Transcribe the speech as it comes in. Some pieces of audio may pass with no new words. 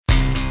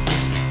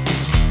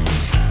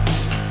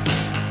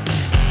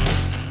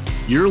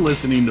You're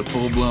listening to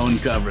Full Blown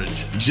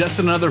Coverage, just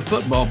another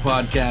football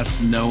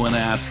podcast no one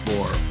asked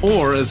for.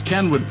 Or, as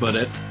Ken would put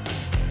it,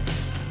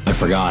 I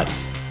forgot.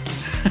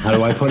 How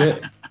do I put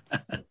it?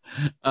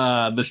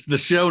 The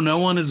show no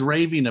one is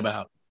raving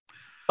about.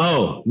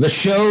 Oh, the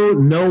show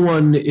no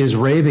one is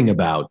raving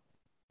about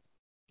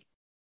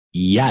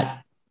yet.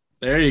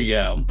 There you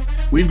go.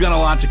 We've got a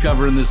lot to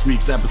cover in this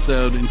week's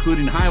episode,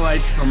 including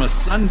highlights from a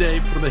Sunday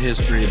for the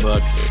history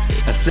books,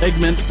 a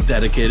segment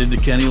dedicated to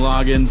Kenny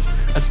Loggins,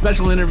 a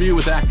special interview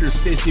with actors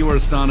Stacey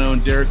Oristano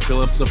and Derek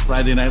Phillips of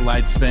Friday Night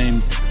Lights fame,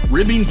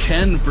 ribbing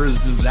Ken for his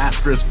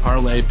disastrous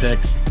parlay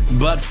picks.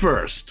 But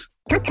first...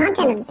 The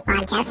content of this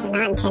podcast is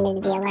not intended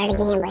to be alert to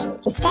gambling.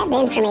 Instead,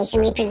 the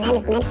information we present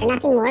is meant for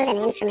nothing more than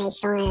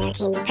informational and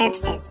entertainment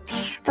purposes.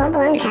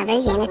 Full-blown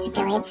coverage and its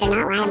affiliates are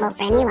not liable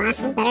for any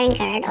losses that are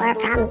incurred or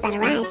problems that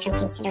arise from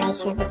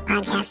consideration of this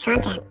podcast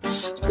content.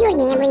 If you are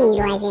gambling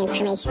utilizing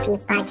information from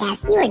this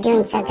podcast, you are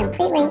doing so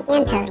completely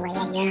and totally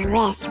at your own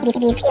risk. If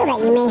you feel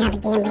that you may have a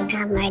gambling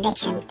problem or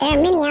addiction, there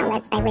are many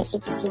outlets by which you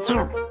can seek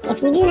help.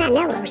 If you do not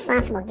know what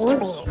responsible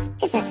gambling is,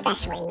 this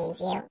especially means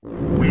you.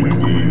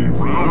 Weekly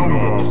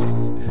Roundup.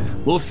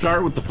 We'll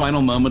start with the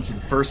final moments of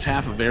the first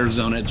half of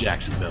Arizona at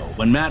Jacksonville,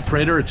 when Matt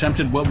Prater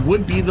attempted what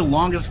would be the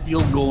longest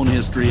field goal in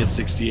history at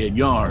 68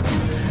 yards.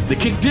 The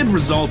kick did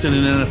result in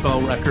an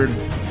NFL record,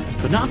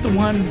 but not the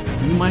one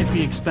you might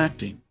be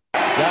expecting.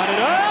 Got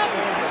it up!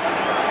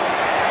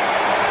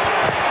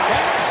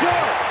 And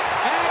short!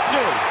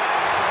 Agnew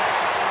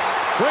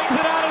brings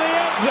it out of the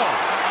end zone.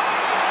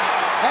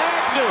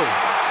 Agnew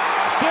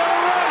still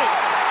running.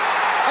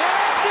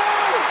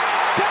 Agnew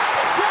down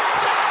the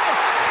sideline.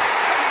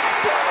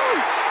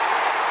 Agnew!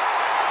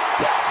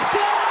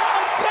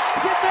 Touchdown,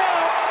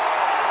 Jacksonville!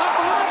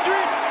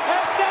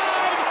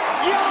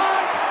 109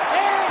 yards.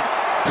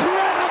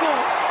 Incredible!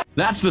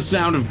 That's the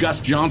sound of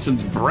Gus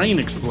Johnson's brain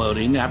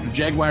exploding after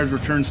Jaguars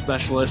return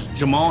specialist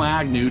Jamal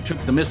Agnew took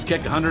the missed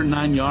kick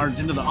 109 yards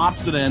into the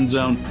opposite end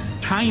zone,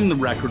 tying the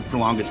record for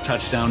longest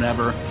touchdown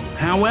ever.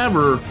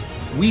 However,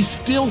 we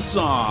still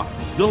saw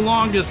the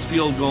longest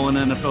field goal in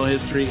NFL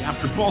history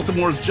after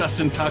Baltimore's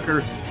Justin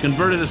Tucker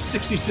converted a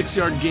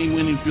 66-yard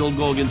game-winning field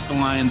goal against the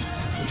Lions,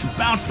 which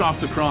bounced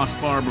off the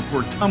crossbar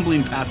before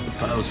tumbling past the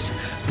post,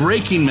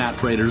 breaking Matt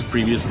Prater's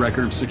previous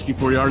record of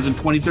 64 yards in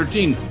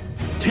 2013.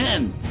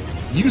 Ken,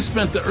 you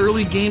spent the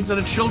early games at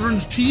a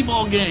children's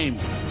T-ball game.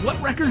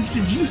 What records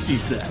did you see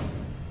set?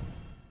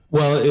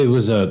 Well, it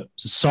was a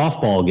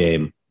softball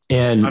game.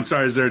 And I'm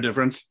sorry, is there a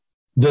difference?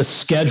 the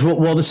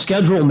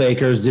schedule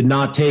makers did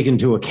not take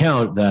into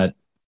account that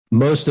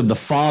most of the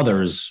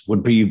fathers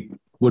would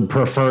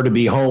prefer to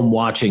be home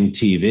watching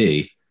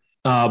TV.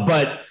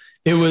 But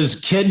it was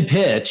kid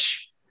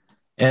pitch,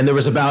 and there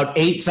was about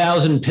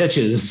 8,000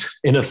 pitches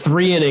in a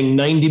 3-inning,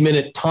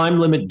 90-minute time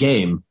limit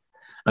game.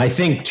 I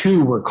think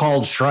 2 were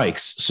called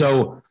strikes.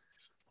 So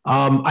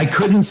I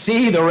couldn't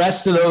see the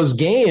rest of those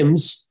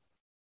games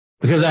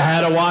because I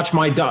had to watch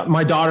my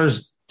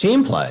daughter's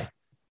team play.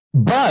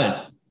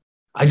 But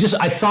I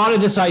thought of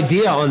this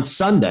idea on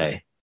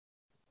Sunday.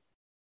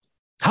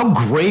 How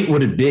great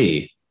would it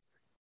be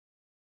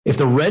if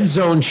the Red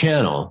Zone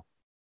channel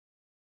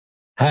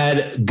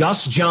had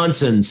Gus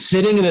Johnson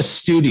sitting in a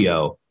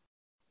studio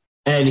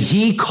and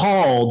he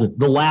called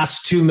the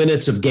last 2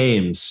 minutes of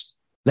games?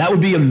 That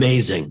would be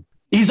amazing.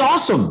 He's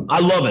awesome. I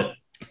love it.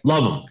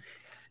 Love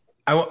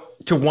him.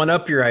 To one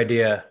up your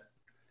idea.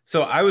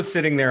 So I was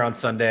sitting there on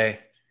Sunday.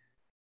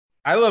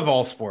 I love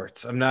all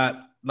sports. I'm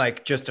not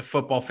like just a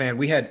football fan.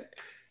 We had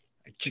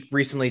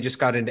recently just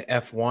got into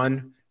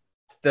F1.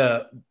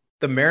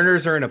 The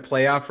Mariners are in a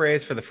playoff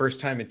race for the first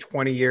time in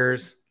 20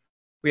 years.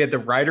 We had the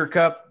Ryder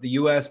Cup. The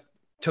U.S.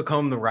 took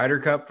home the Ryder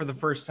Cup for the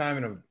first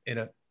time in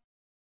a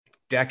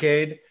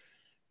decade,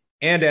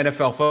 and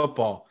NFL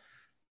football.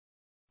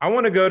 I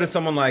want to go to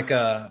someone like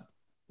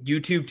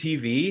YouTube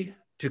TV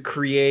to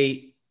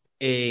create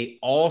a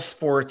all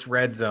sports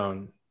Red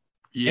Zone.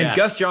 Yes. And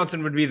Gus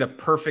Johnson would be the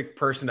perfect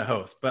person to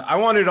host, but I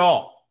want it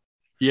all.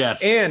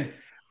 Yes. And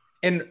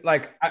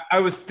like, I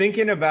was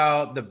thinking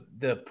about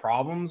the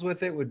problems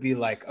with it would be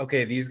like,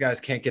 okay, these guys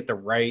can't get the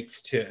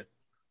rights to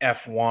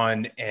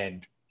F1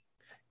 and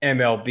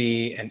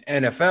MLB and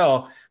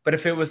NFL. But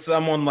if it was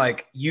someone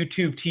like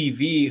YouTube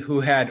TV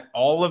who had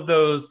all of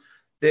those,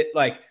 that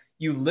like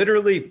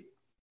YouTube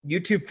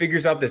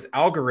figures out this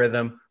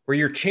algorithm where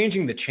you're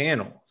changing the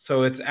channel.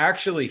 So it's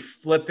actually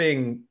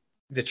flipping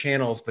the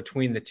channels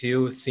between the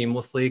two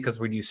seamlessly because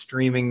we do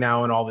streaming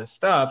now and all this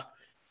stuff.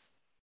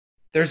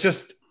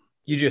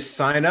 You just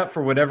sign up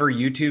for whatever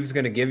YouTube's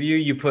going to give you.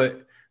 You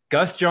put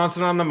Gus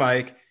Johnson on the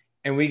mic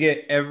and we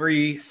get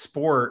every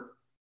sport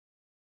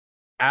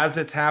as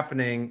it's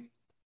happening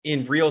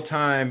in real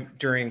time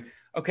during,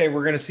 okay,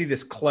 we're going to see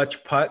this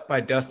clutch putt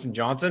by Dustin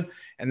Johnson.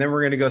 And then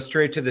we're going to go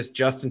straight to this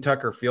Justin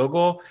Tucker field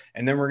goal.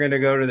 And then we're going to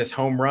go to this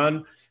home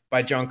run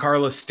by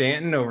Giancarlo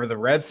Stanton over the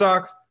Red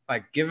Sox.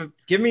 Like, give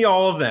me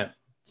all of them.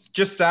 It's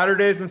just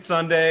Saturdays and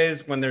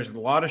Sundays when there's a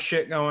lot of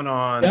shit going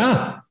on.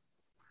 Yeah.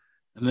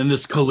 And then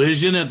this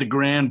collision at the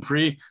Grand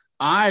Prix.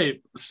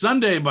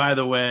 Sunday, by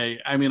the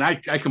way, I mean, I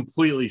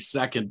completely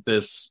second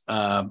this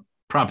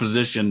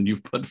proposition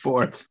you've put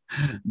forth,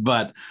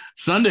 but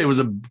Sunday was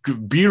a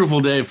beautiful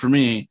day for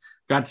me.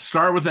 Got to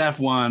start with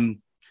F1,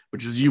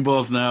 which, as you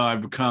both know,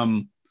 I've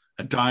become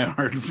a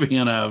diehard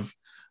fan of.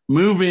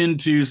 Move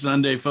into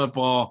Sunday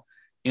football,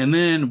 and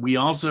then we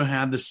also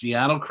had the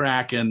Seattle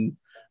Kraken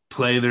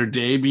play their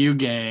debut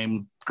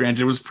game.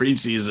 Granted, it was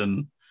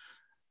preseason,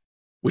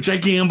 which I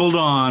gambled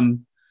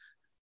on,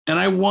 and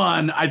I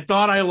won. I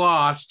thought I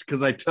lost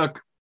because I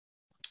took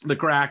the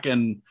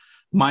Kraken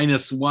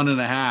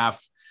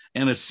 -1.5.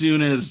 And as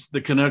soon as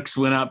the Canucks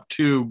went up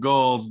 2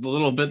 goals, the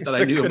little bit that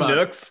I knew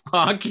about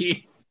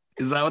hockey,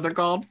 is that what they're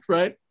called,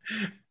 right?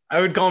 I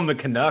would call them the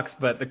Canucks,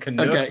 but the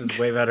Canucks is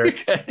way better.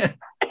 Okay.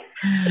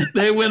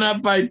 They went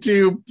up by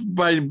 2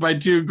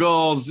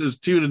 goals. It was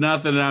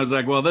 2-0. And I was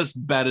like, well, this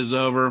bet is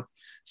over.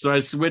 So I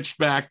switched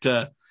back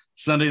to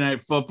Sunday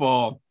Night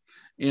Football.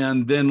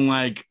 And then,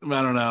 like,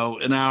 I don't know,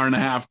 an hour and a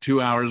half,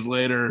 2 hours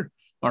later,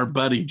 our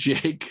buddy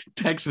Jake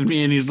texted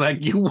me and he's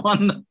like, you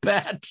won the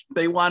bet.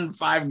 They won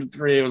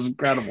 5-3. It was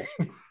incredible.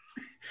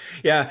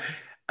 Yeah.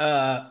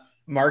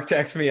 Mark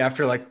texted me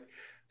after, like,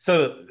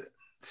 so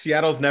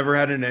Seattle's never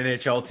had an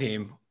NHL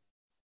team.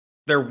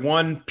 They're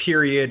 1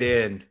 period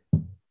in.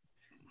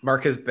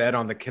 Mark has bet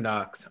on the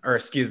Canucks, or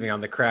excuse me,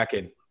 on the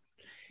Kraken.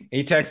 And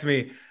he texted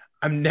me,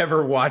 I'm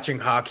never watching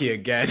hockey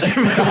again.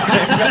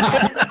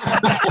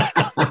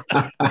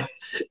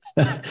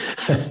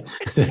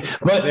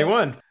 But they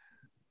won.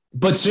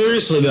 But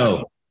seriously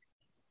though,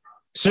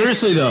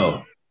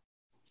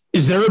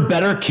 is there a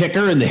better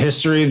kicker in the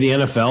history of the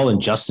NFL than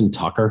Justin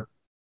Tucker?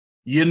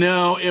 You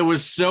know, it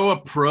was so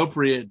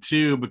appropriate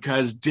too,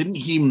 because didn't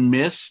he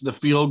miss the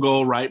field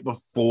goal right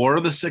before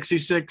the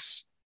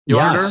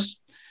 66-yarder? Yes,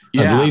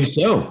 yeah. I believe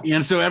so.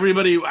 And so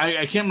everybody,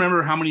 I can't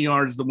remember how many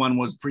yards the one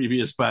was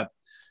previous, but,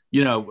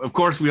 you know, of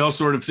course we all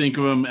sort of think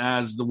of him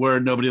as the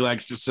word nobody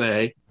likes to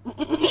say.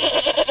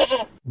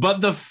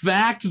 But the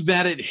fact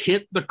that it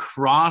hit the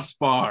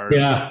crossbars,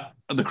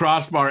 the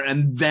crossbar,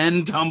 and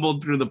then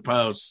tumbled through the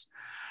posts,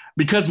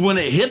 because when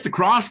it hit the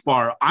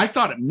crossbar, I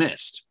thought it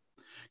missed.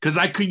 Because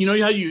I could, you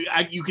know how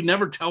you could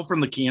never tell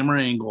from the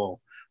camera angle.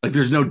 Like,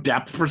 there's no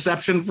depth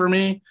perception for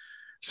me.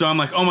 So I'm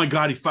like, oh my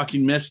God, he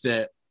fucking missed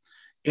it.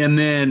 And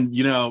then,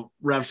 you know,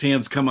 ref's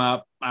hands come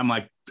up. I'm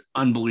like,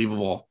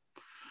 unbelievable.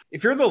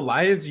 If you're the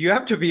Lions, you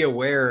have to be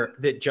aware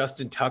that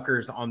Justin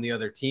Tucker's on the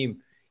other team.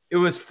 It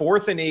was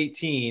 4th and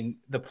 18,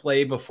 the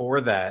play before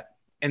that.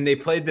 And they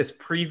played this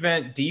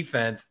prevent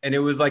defense. And it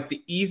was like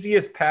the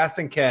easiest pass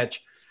and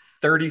catch,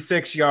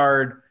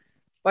 36-yard.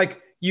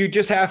 Like, you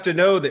just have to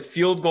know that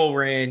field goal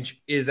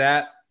range is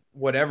at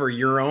whatever,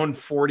 your own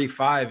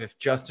 45 if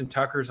Justin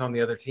Tucker's on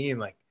the other team.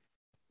 Like,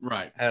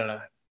 right. I don't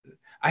know.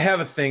 I have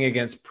a thing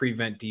against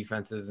prevent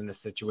defenses in a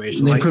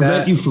situation they like that. They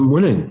prevent you from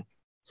winning.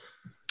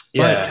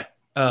 Yeah.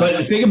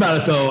 But think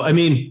about it, though. I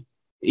mean,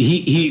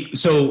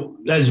 so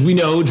as we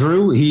know,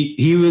 Drew,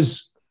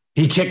 he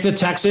kicked at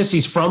Texas.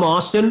 He's from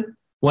Austin,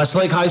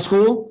 Westlake High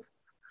School.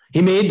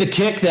 He made the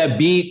kick that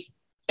beat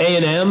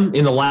A&M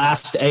in the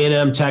last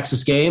A&M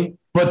Texas game.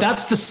 But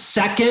that's the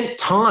second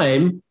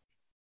time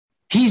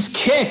he's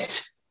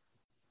kicked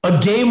a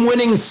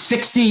game-winning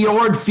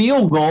 60-yard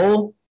field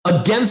goal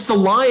against the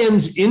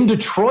Lions in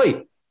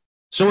Detroit.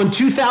 So in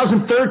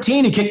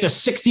 2013, he kicked a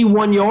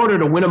 61-yarder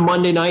to win a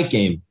Monday night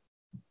game.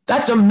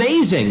 That's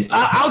amazing.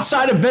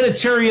 Outside of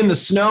Vinatieri in the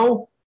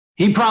snow,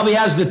 he probably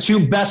has the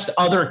 2 best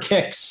other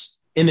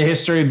kicks in the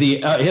history of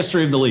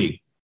the league.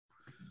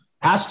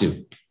 Has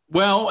to.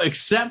 Well,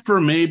 except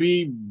for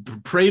maybe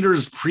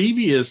Prater's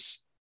previous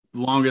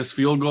longest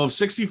field goal of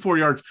 64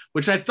 yards,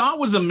 which I thought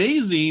was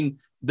amazing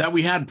that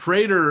we had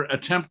Prater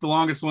attempt the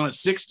longest one at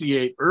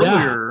 68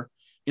 earlier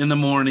in the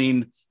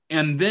morning.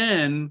 And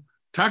then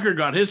Tucker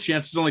got his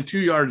chance. It's only 2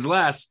 yards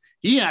less.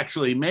 He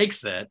actually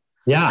makes it.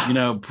 Yeah. You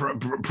know,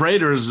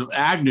 Prater's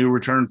Agnew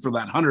returned for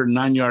that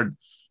 109-yard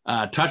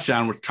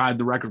touchdown, which tied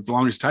the record for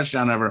longest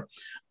touchdown ever.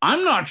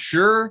 I'm not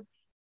sure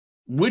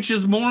which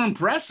is more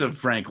impressive,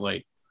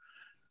 frankly.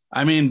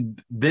 I mean,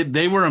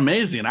 they were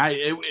amazing.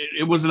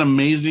 It was an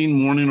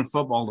amazing morning of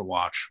football to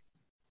watch.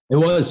 It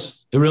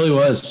was. It really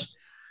was.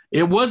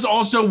 It was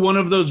also one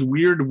of those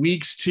weird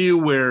weeks, too,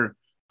 where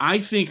I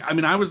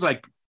was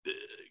like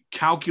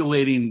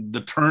calculating the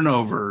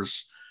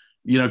turnovers,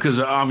 you know, because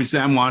obviously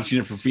I'm watching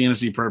it for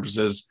fantasy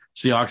purposes.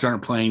 Seahawks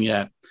aren't playing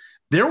yet.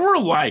 There were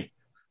like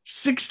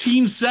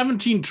 16,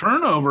 17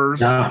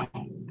 turnovers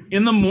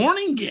in the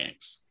morning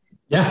games.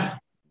 Yeah.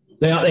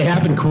 They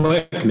happened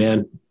quick,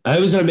 man. It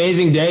was an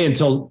amazing day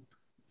until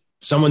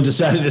someone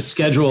decided to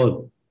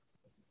schedule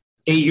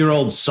an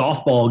 8-year-old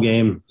softball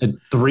game at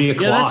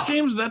 3:00.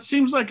 Yeah, that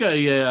seems like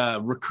a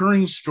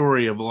recurring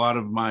story of a lot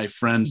of my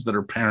friends that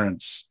are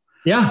parents.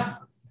 Yeah.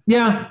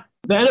 Yeah.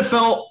 The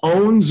NFL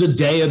owns a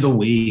day of the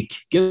week.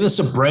 Give us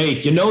a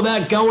break. You know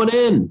that going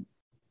in.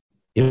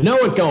 You know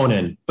it going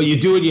in, but you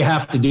do what you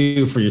have to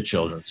do for your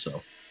children.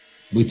 So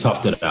we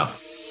toughed it out.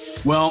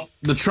 Well,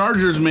 the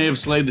Chargers may have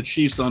slayed the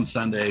Chiefs on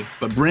Sunday,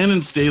 but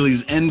Brandon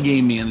Staley's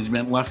endgame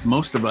management left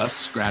most of us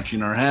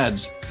scratching our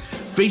heads.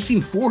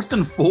 Facing 4th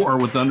and 4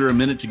 with under a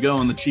minute to go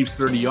on the Chiefs'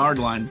 30-yard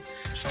line,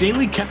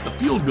 Staley kept the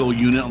field goal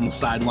unit on the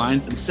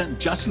sidelines and sent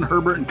Justin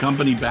Herbert and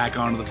company back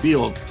onto the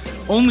field,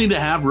 only to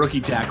have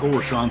rookie tackle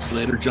Rashawn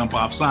Slater jump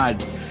off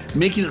sides,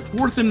 making it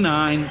 4th and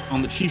 9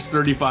 on the Chiefs'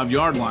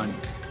 35-yard line.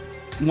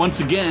 Once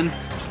again,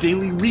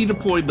 Staley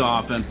redeployed the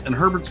offense, and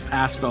Herbert's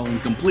pass fell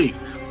incomplete,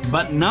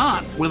 but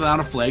not without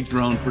a flag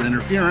thrown for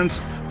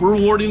interference,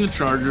 rewarding the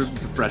Chargers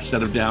with a fresh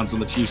set of downs on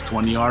the Chiefs'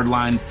 20-yard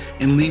line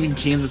and leaving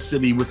Kansas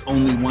City with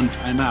only one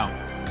timeout.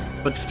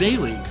 But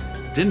Staley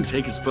didn't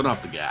take his foot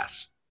off the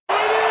gas.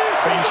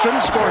 But you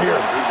shouldn't score here.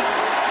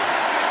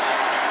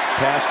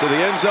 Pass to the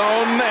end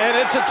zone, and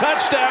it's a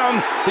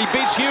touchdown. He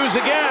beats Hughes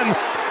again.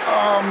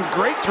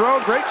 Great throw,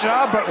 great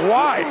job, but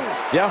why?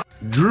 Yeah.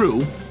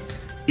 Drew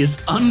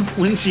is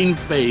unflinching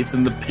faith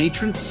in the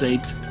patron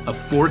saint of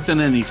 4th and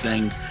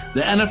anything,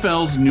 the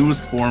NFL's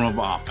newest form of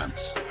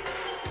offense.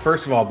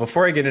 First of all,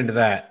 before I get into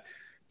that,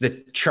 the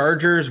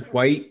Chargers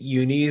white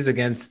unis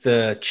against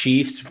the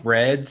Chiefs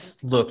reds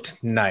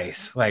looked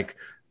nice. Like,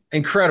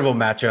 incredible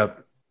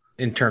matchup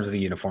in terms of the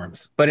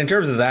uniforms. But in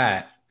terms of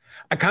that,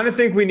 I kind of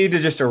think we need to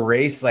just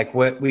erase like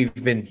what we've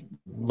been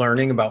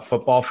learning about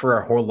football for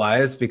our whole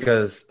lives,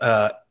 because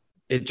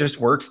it just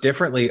works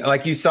differently.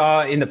 Like you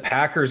saw in the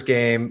Packers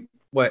game,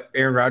 what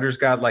Aaron Rodgers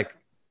got like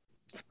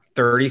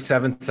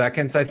 37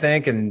 seconds, I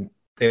think, and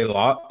they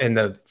lost, and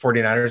the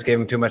 49ers gave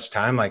him too much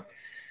time. Like,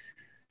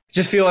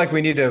 just feel like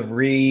we need to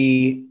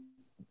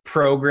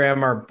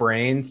reprogram our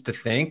brains to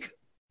think.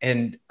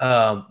 And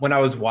when I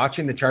was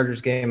watching the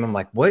Chargers game, I'm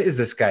like, what is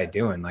this guy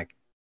doing? Like,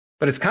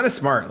 but it's kind of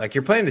smart. Like,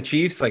 you're playing the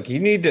Chiefs. Like, you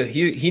need to,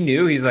 he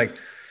knew, he's like,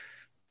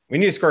 we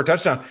need to score a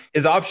touchdown.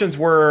 His options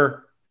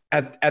were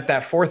at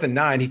that 4th and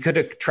 9, he could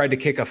have tried to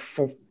kick a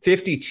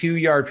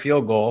 52-yard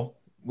field goal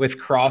with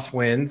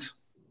crosswinds,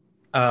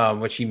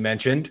 which he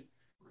mentioned.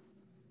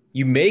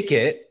 You make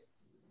it,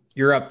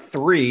 you're up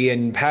 3,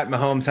 and Pat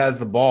Mahomes has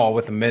the ball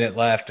with a minute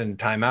left and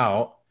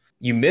timeout.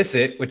 You miss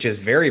it, which is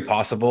very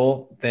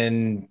possible.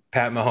 Then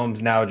Pat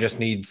Mahomes now just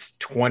needs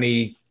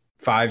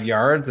 25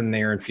 yards, and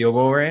they're in field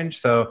goal range.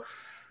 So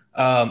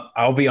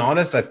I'll be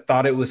honest, I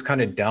thought it was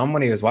kind of dumb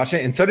when he was watching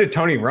it. And so did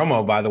Tony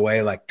Romo, by the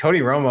way. Like,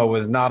 Tony Romo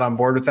was not on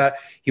board with that.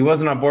 He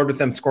wasn't on board with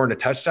them scoring a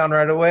touchdown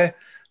right away.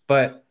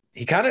 But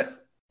they kind of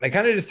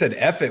just said,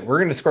 F it, we're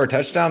going to score a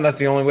touchdown. That's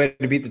the only way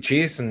to beat the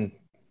Chiefs, and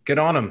get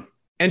on them.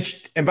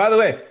 And by the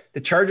way,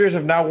 the Chargers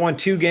have now won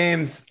 2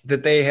 games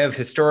that they have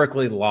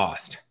historically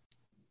lost.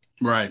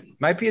 Right.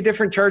 Might be a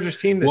different Chargers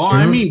team this year. Well,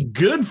 I mean,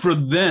 good for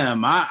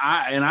them.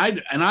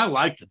 I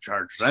like the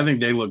Chargers. I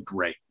think they look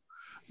great.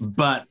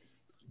 But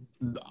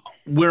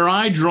where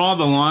I draw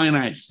the line,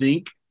 I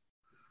think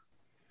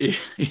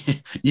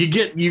you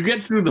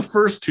get through the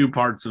first 2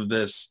 parts of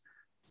this.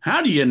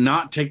 How do you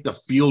not take the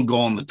field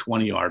goal on the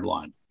 20-yard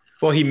line?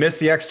 Well, he missed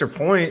the extra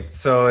point,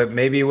 so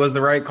maybe it was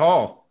the right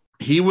call.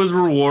 He was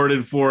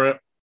rewarded for it.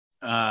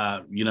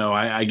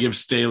 I give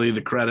Staley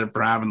the credit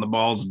for having the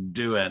balls to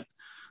do it.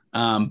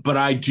 But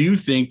I do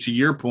think, to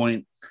your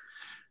point,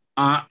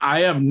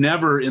 I have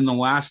never in the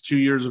last 2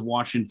 years of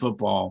watching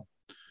football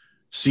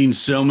seen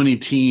so many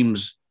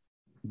teams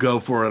go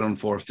for it on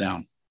 4th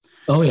down.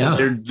 Oh,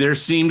 yeah. There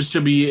seems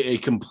to be a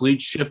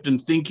complete shift in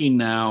thinking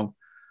now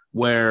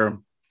where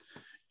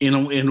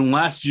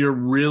unless you're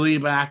really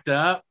backed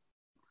up,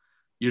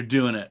 you're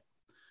doing it.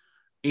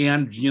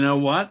 And you know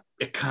what?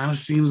 It kind of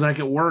seems like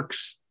it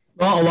works.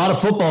 Well, a lot of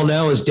football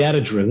now is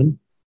data-driven.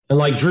 And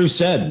like Drew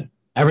said,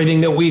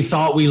 everything that we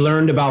thought we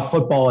learned about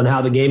football and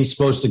how the game's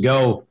supposed to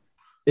go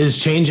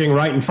is changing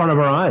right in front of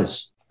our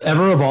eyes,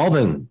 ever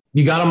evolving.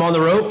 You got them on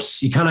the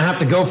ropes. You kind of have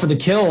to go for the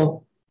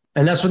kill.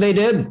 And that's what they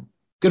did.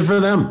 Good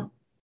for them.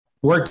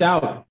 Worked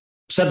out.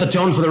 Set the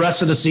tone for the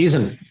rest of the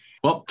season.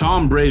 Well,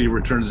 Tom Brady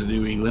returns to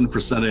New England for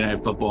Sunday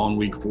Night Football in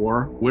Week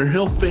 4, where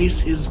he'll face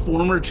his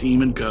former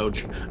team and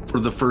coach for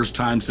the first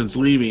time since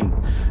leaving.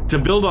 To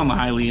build on the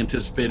highly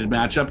anticipated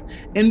matchup,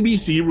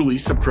 NBC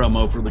released a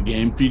promo for the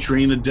game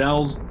featuring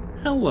Adele's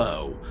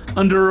Hello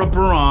under a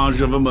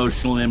barrage of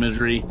emotional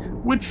imagery,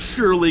 which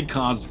surely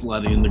caused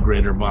flooding in the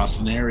greater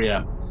Boston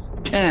area.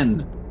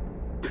 Ken,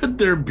 could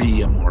there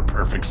be a more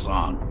perfect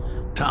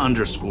song to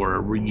underscore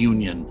a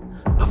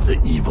reunion of the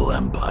evil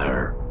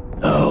empire?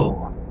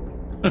 No.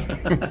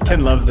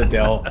 Ken loves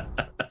Adele.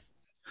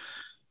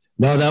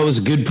 No, that was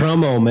a good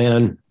promo,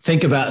 man.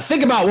 Think about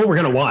what we're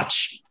going to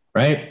watch,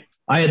 right?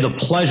 I had the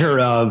pleasure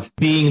of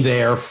being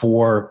there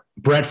for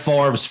Brett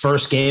Favre's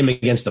first game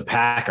against the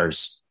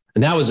Packers.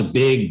 And that was a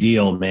big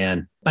deal,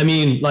 man. I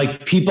mean,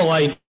 like, people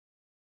I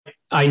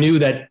knew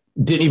that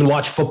didn't even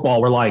watch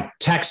football were like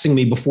texting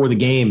me before the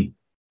game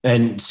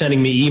and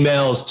sending me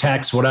emails,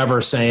 texts,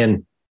 whatever,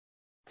 saying,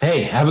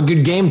 hey, have a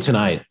good game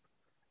tonight.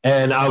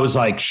 And I was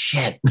like,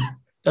 shit,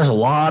 there's a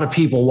lot of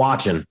people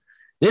watching.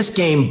 This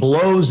game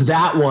blows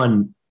that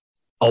one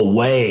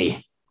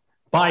away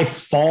by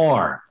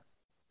far.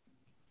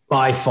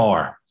 By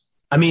far.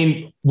 I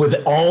mean,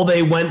 with all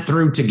they went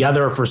through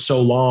together for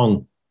so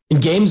long, In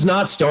games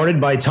not started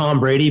by Tom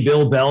Brady,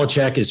 Bill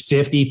Belichick is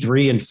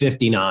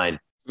 53-59.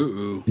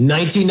 Ooh.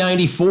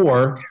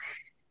 1994.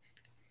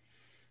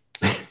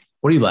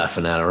 What are you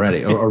laughing at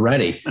already?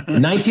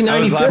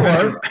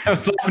 1994. I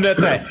was laughing at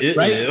that.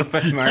 Right?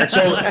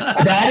 So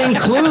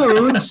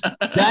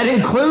that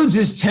includes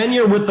his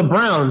tenure with the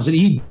Browns. And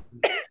he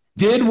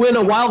did win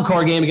a wild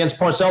card game against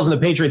Parcells and the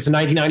Patriots in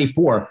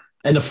 1994.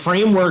 And the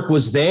framework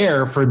was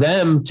there for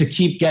them to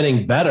keep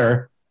getting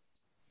better.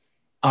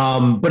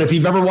 But if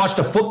you've ever watched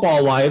A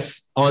Football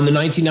Life on the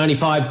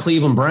 1995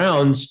 Cleveland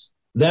Browns,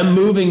 them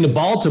moving to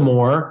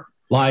Baltimore,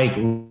 like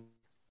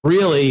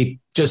really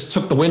just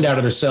took the wind out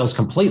of their sails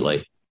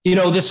completely. You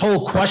know, this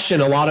whole question,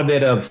 a lot of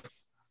it of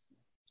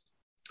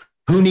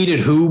who needed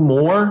who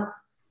more.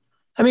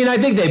 I mean, I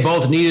think they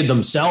both needed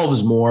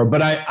themselves more,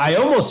 but I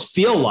almost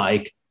feel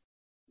like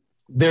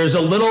there's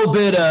a little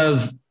bit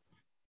of,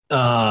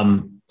 I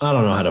don't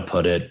know how to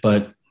put it,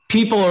 but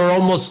people are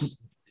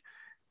almost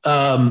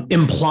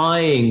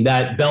implying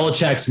that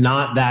Belichick's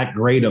not that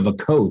great of a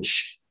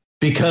coach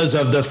because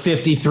of the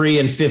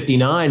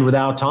 53-59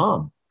 without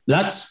Tom.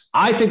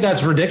 I think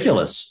that's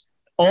ridiculous.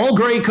 All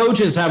great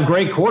coaches have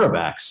great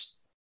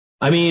quarterbacks.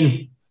 I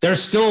mean, there's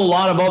still a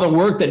lot of other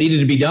work that needed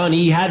to be done.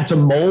 He had to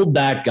mold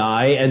that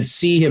guy and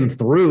see him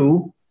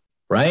through,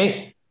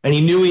 right? And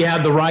he knew he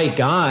had the right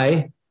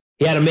guy.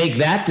 He had to make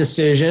that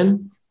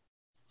decision.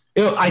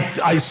 You know,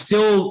 I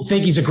still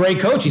think he's a great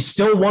coach. He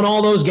still won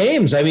all those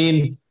games. I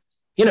mean,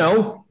 you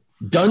know,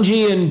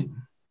 Dungy and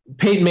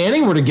Peyton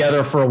Manning were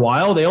together for a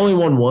while. They only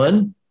won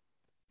one.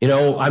 You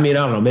know, I mean,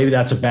 I don't know. Maybe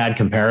that's a bad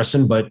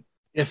comparison, but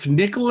if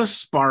Nicholas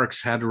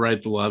Sparks had to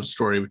write the love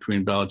story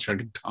between Belichick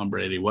and Tom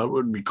Brady, what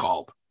would it be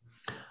called?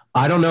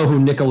 I don't know who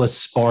Nicholas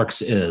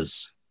Sparks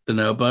is. The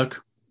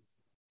Notebook?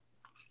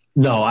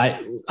 No,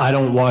 I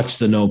don't watch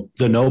the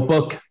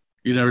Notebook.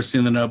 You never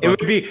seen the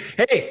Notebook?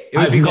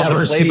 I've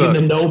never seen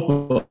the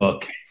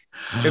Notebook.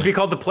 It would be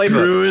called the Playbook.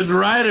 Drew is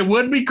right. It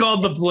would be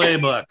called the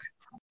Playbook.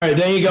 All right,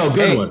 there you go.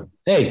 Good one.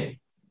 Hey,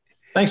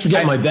 thanks for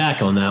getting my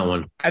back on that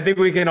one. I think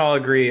we can all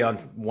agree on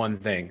one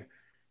thing.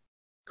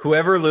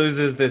 Whoever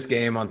loses this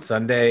game on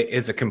Sunday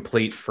is a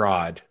complete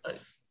fraud.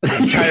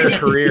 Entire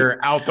career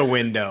out the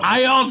window.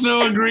 I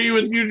also agree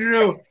with you,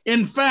 Drew.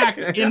 In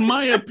fact, in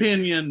my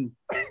opinion,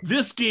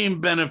 this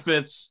game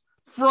benefits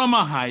from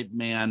a hype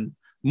man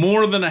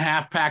more than a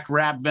half-pack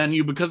rap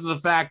venue because of the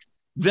fact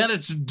that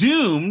it's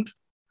doomed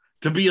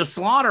to be a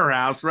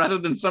slaughterhouse rather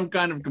than some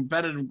kind of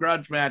competitive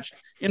grudge match.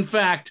 In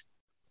fact,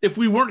 if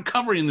we weren't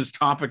covering this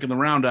topic in the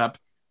roundup,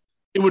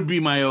 it would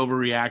be my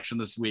overreaction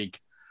this week.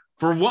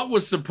 For what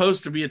was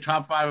supposed to be a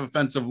top 5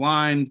 offensive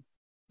line,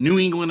 New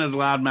England has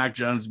allowed Mac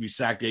Jones to be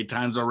sacked 8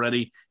 times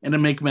already. And to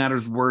make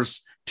matters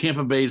worse,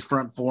 Tampa Bay's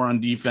front 4 on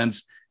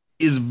defense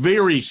is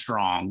very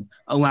strong,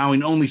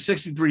 allowing only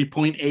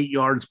 63.8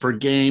 yards per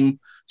game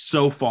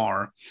so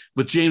far.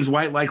 With James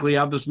White likely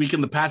out this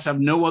weekend, the Pats have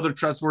no other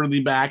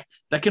trustworthy back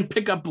that can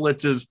pick up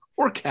blitzes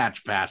or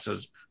catch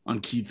passes on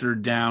key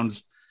third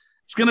downs.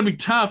 It's going to be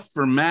tough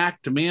for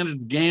Mac to manage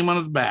the game on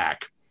his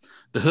back.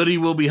 The hoodie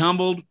will be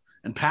humbled,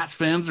 and Pats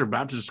fans are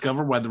about to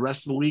discover why the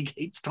rest of the league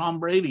hates Tom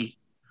Brady.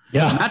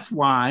 Yeah. And that's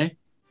why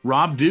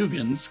Rob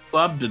Dugan's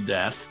Club to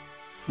Death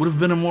would have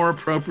been a more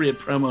appropriate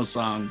promo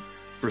song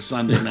for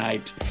Sunday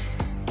night.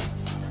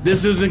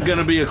 This isn't going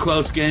to be a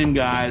close game,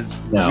 guys.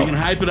 No. We can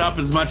hype it up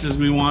as much as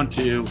we want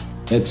to.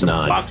 It's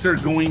not. The Bucs are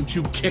going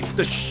to kick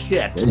the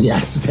shit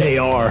Yes, they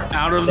are.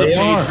 out of the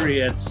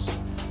Patriots.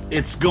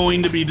 It's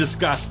going to be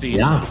disgusting.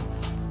 Yeah.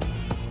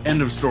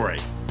 End of story.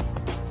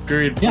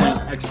 Period. Point,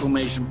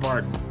 exclamation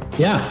mark.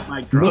 Yeah.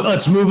 Mic drop.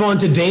 Let's move on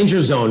to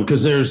Danger Zone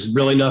because there's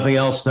really nothing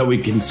else that we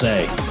can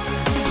say.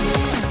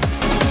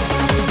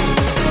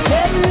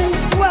 Heading in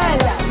the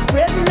twilight,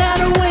 spreading out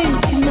her wings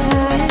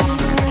tonight.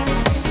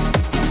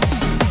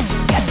 She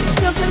got you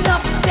jumping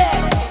off the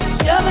deck,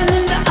 shoving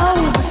in the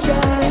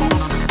overdrive.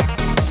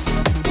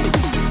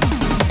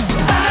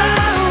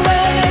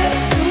 Highway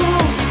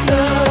through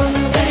the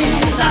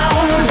danger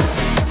zone.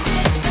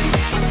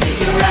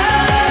 Take you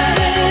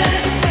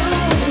riding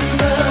through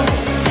the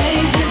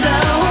danger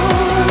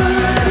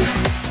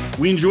zone.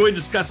 We enjoyed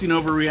discussing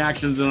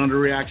overreactions and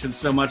underreactions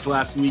so much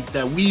last week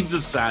that we've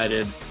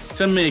decided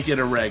to make it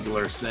a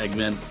regular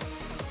segment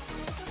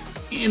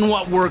in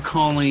what we're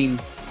calling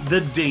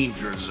the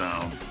Danger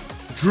Zone.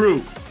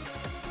 Drew,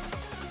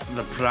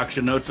 the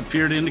production notes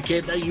appear to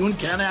indicate that you and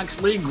Ken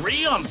actually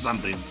agree on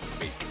something this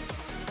week.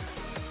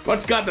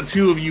 What's got the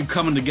two of you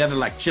coming together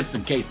like chips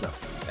and queso?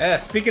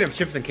 Speaking of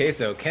chips and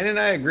queso, Ken and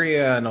I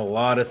agree on a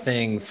lot of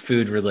things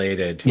food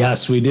related.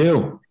 Yes, we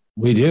do.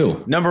 We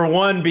do. Number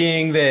one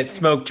being that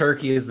smoked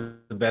turkey is the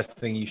best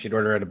thing you should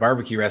order at a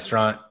barbecue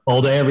restaurant.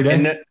 All day, every day.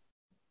 And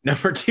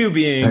number two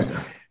being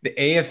the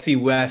AFC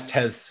West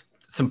has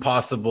some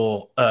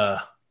possible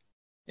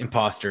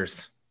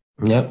imposters.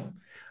 Yep.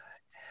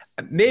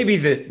 Maybe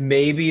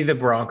the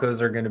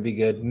Broncos are going to be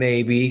good.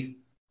 Maybe.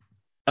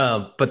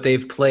 But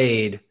they've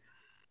played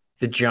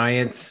the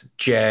Giants,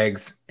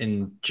 Jags,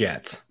 and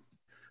Jets,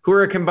 who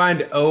are a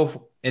combined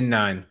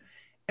 0-9,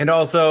 and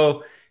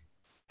also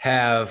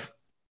have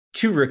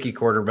 2 rookie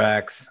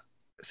quarterbacks.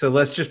 So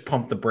let's just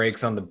pump the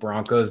brakes on the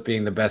Broncos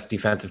being the best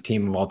defensive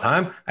team of all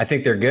time. I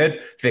think they're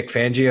good. Vic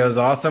Fangio is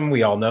awesome.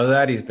 We all know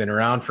that. He's been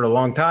around for a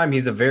long time.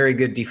 He's a very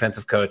good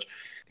defensive coach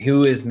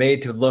who is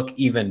made to look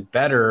even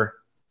better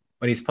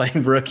when he's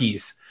playing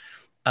rookies.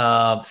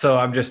 So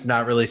I'm just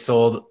not really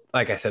sold,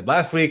 like I said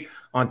last week,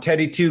 on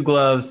Teddy Two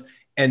Gloves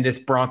and this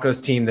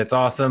Broncos team that's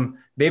awesome.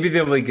 Maybe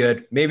they'll be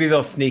good. Maybe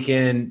they'll sneak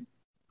in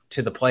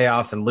to the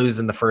playoffs and lose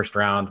in the first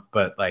round,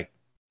 but like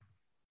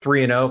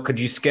 3-0,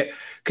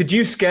 could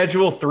you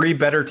schedule 3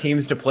 better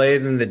teams to play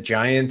than the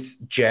Giants,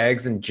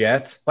 Jags, and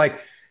Jets?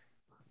 Like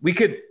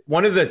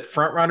one of the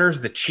front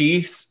runners, the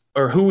Chiefs,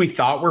 or who we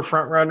thought were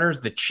front runners,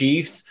 the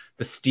Chiefs,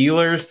 the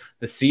Steelers,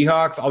 the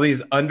Seahawks, all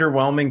these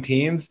underwhelming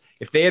teams.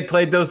 If they had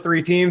played those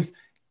 3 teams,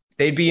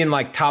 they'd be in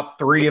like top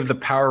 3 of the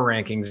power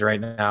rankings right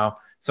now.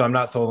 So I'm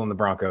not sold on the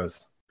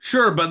Broncos.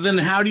 Sure, but then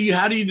how do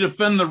you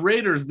defend the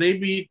Raiders? They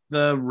beat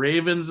the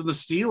Ravens and the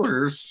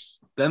Steelers.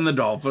 Then the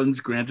Dolphins.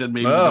 Granted,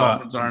 maybe the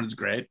Dolphins aren't as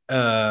great.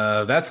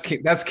 That's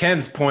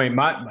Ken's point.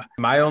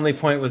 My only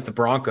point was the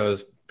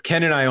Broncos.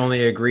 Ken and I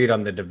only agreed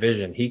on the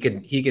division. He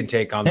can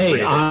take on the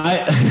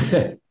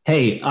Raiders.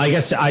 I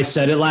guess I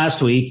said it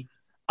last week.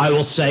 I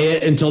will say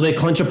it until they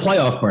clinch a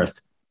playoff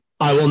berth.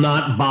 I will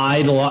not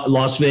buy the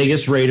Las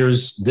Vegas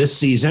Raiders this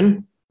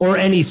season or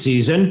any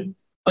season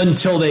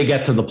until they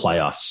get to the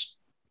playoffs,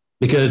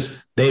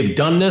 because they've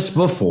done this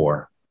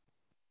before.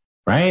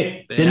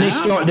 Right? Yeah. Didn't they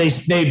start?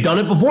 They've done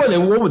it before.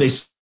 What were they,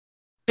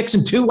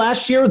 6-2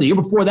 last year? The year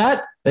before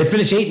that, they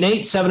finished 8-8,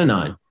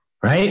 7-9.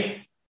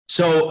 Right?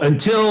 So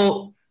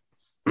until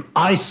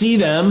I see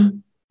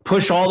them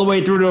push all the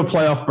way through to a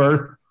playoff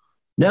berth,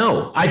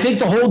 no. I think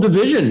the whole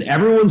division,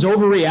 everyone's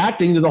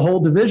overreacting to the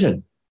whole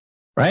division.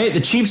 Right?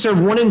 The Chiefs are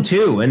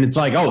 1-2, and it's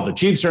like, oh, the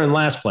Chiefs are in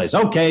last place.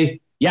 Okay,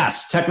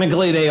 yes,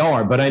 technically they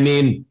are, but I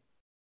mean,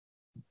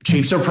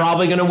 Chiefs are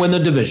probably going to win the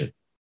division.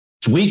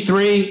 It's week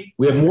 3.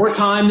 We have more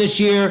time this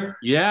year.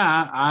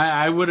 Yeah,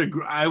 I would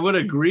agree. I would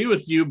agree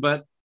with you,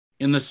 but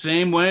in the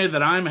same way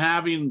that I'm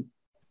having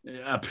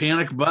a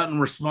panic button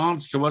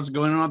response to what's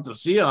going on with the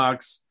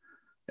Seahawks,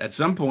 at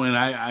some point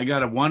I got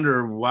to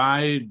wonder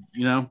why,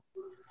 the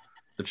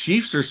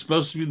Chiefs are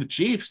supposed to be the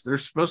Chiefs. They're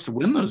supposed to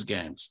win those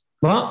games.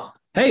 Well,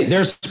 hey,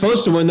 they're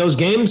supposed to win those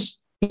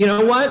games. You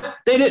know what?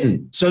 They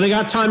didn't. So they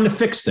got time to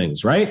fix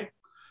things, right?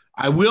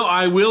 I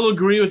will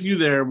agree with you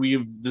there.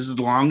 This is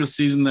the longest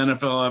season the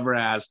NFL ever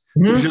has,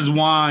 which is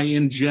why,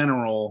 in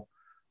general,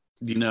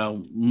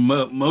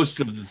 most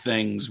of the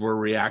things we're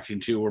reacting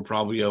to, we're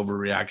probably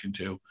overreacting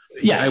to.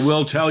 Yes. I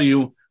will tell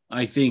you,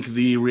 I think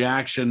the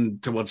reaction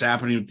to what's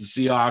happening with the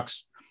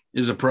Seahawks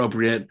is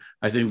appropriate.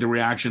 I think the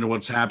reaction to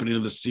what's happening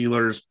to the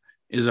Steelers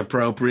is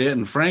appropriate.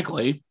 And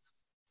frankly,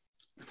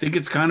 I think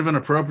it's kind of an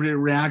appropriate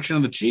reaction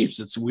to the Chiefs.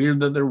 It's weird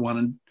that they're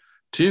 1-2.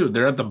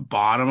 They're at the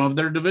bottom of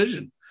their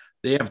division.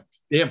 They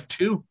have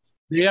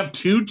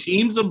two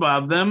teams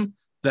above them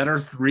that are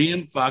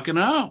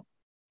 3-0.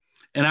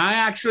 And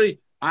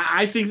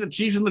I think the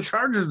Chiefs and the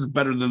Chargers is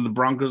better than the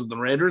Broncos and the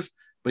Raiders.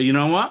 But you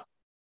know what?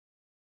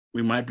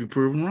 We might be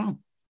proven wrong.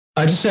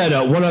 I just had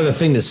one other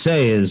thing to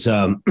say is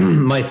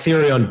my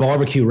theory on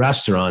barbecue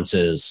restaurants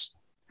is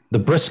the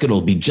brisket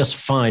will be just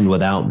fine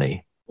without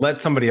me. Let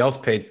somebody else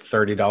pay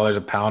 $30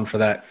 a pound for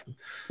that.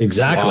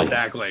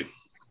 Exactly.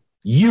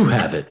 You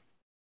have it.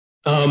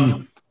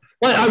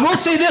 But I will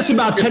say this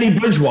about Teddy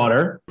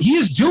Bridgewater. He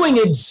is doing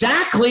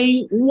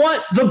exactly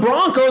what the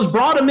Broncos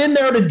brought him in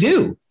there to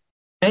do.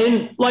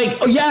 And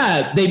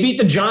they beat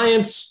the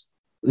Giants,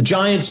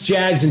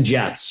 Jags, and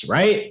Jets,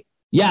 right?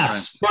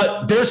 Yes,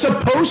 but they're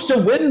supposed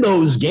to win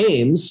those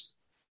games.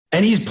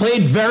 And he's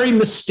played very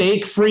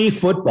mistake-free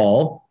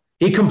football.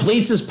 He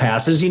completes his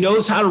passes. He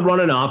knows how to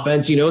run an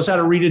offense. He knows how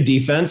to read a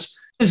defense.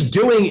 He's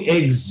doing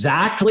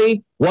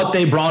exactly what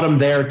they brought him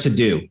there to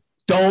do.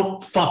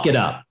 Don't fuck it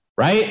up,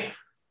 right?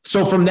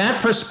 So from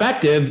that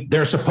perspective,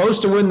 they're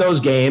supposed to win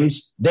those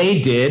games. They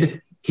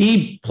did.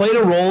 He played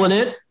a role in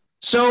it.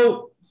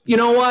 So you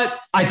know what?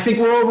 I think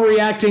we're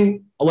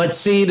overreacting. Let's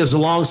see. There's a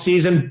long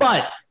season.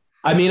 But,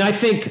 I mean, I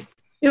think,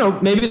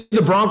 maybe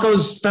the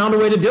Broncos found a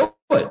way to do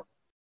it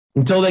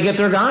until they get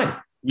their guy.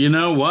 You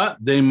know what?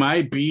 They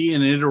might be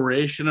an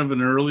iteration of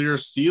an earlier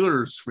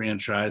Steelers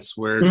franchise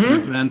where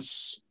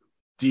defense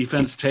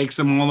takes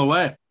them all the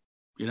way.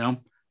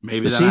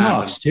 Maybe the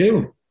Seahawks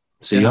too.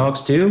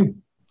 Seahawks too.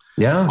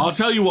 Yeah. I'll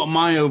tell you what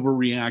my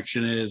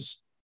overreaction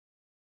is.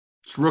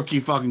 It's rookie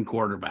fucking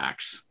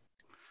quarterbacks.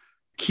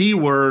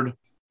 Keyword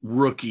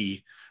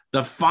rookie.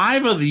 The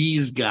 5 of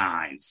these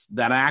guys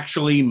that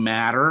actually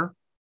matter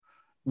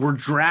were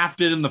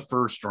drafted in the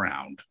first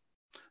round.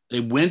 They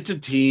went to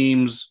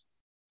teams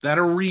that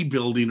are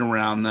rebuilding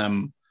around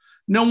them.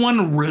 No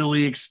one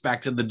really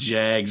expected the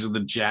Jags or the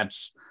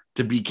Jets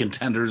to be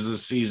contenders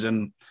this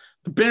season.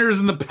 The Bears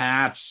and the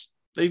Pats,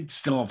 they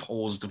still have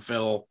holes to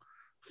fill.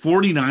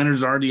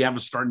 49ers already have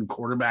a starting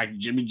quarterback,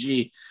 Jimmy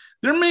G.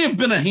 There may have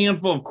been a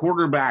handful of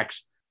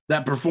quarterbacks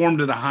that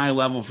performed at a high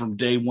level from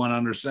day one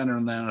under center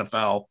in the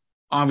NFL.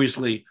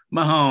 Obviously,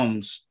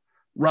 Mahomes,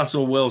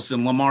 Russell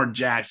Wilson, Lamar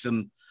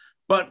Jackson.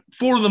 But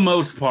for the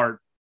most part,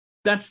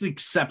 that's the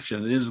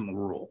exception. It isn't the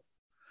rule.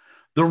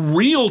 The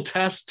real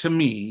test to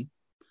me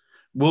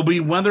will be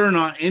whether or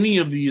not any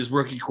of these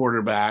rookie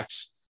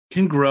quarterbacks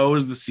can grow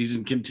as the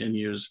season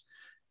continues.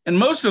 And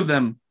most of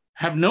them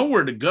have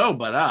nowhere to go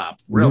but up,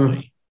 really.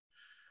 Mm-hmm.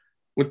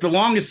 With the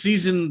longest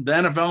season the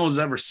NFL has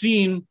ever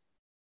seen,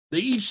 they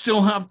each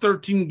still have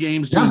 13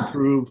 games to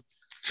improve.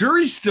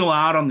 Jury's still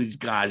out on these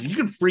guys. You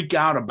can freak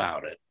out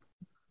about it.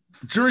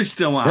 Jury's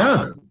still out.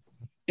 Yeah.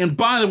 And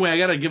by the way, I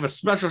got to give a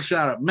special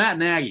shout out. Matt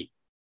Nagy,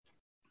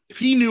 if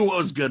he knew what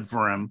was good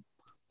for him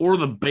or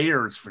the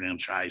Bears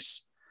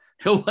franchise,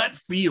 he'll let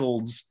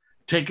Fields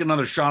take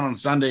another shot on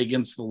Sunday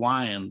against the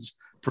Lions,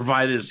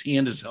 provided his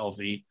hand is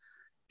healthy,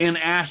 and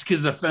ask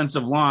his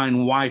offensive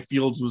line why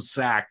Fields was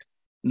sacked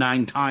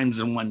 9 times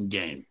in one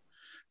game.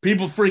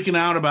 People freaking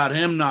out about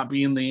him not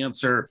being the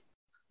answer.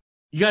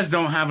 You guys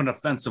don't have an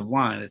offensive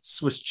line. It's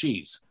Swiss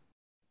cheese.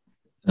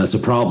 That's a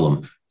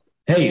problem.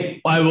 Hey,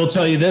 I will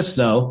tell you this,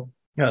 though.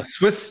 Yeah,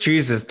 Swiss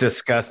cheese is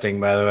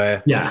disgusting, by the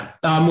way. Yeah,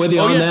 I'm with you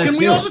on that. Can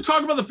we also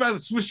talk about the fact that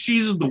Swiss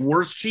cheese is the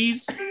worst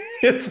cheese?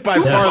 It's by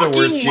far the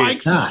worst cheese. Who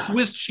likes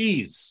Swiss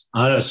cheese?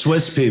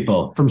 Swiss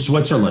people from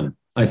Switzerland,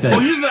 I think.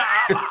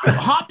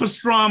 Hot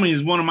pastrami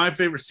is one of my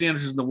favorite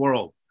sandwiches in the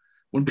world.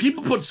 When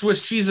people put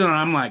Swiss cheese in it,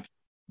 I'm like,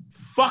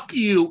 fuck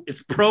you.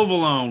 It's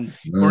provolone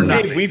or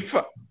nothing.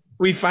 Hey,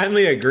 we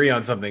finally agree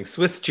on something.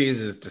 Swiss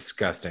cheese is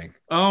disgusting.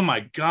 Oh,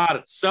 my God.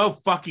 It's so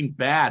fucking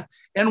bad.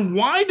 And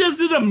why does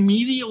it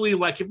immediately,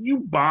 like, if you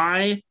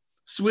buy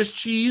Swiss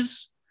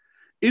cheese,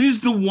 it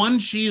is the one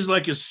cheese,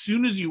 like, as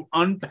soon as you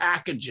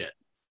unpackage it,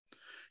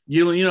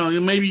 you know,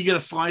 maybe you get a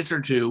slice or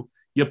two,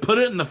 you put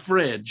it in the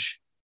fridge,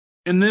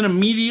 and then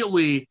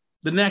immediately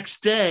the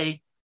next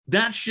day,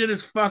 that shit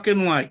is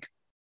fucking, like,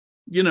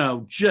 you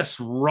know, just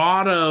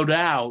rotted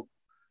out,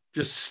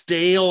 just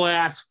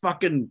stale-ass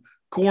fucking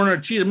corner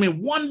cheese. I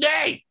mean, one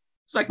day.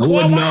 It's like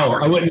 12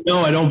 hours. I wouldn't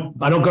know. I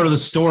don't go to the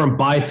store and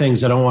buy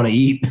things I don't want to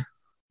eat.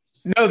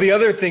 No, the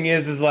other thing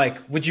is like,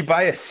 would you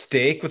buy a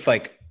steak with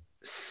like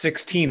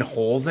 16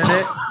 holes in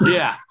it?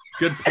 Yeah,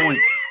 good point.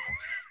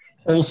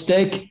 Whole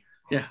steak?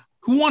 Yeah.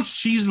 Who wants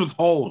cheese with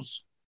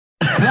holes?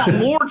 I want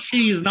more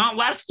cheese, not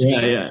less cheese.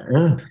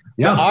 Yeah.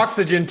 The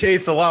oxygen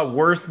tastes a lot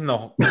worse than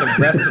the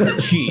rest of the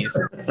cheese.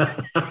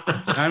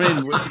 I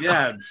mean,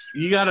 yeah,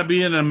 you got to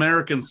be an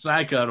American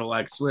psycho to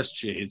like Swiss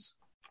cheese.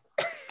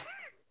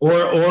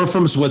 Or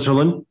from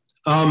Switzerland.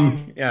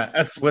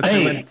 A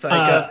Switzerland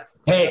psycho.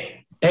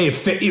 Hey,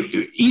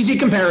 easy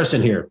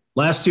comparison here.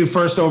 Last 2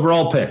 first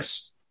overall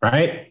picks,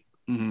 right?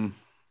 Mm-hmm.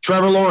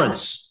 Trevor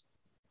Lawrence.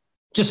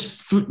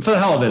 Just for the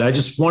hell of it, I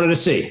just wanted to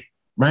see,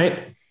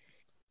 right?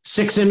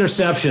 6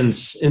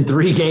 interceptions in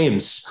 3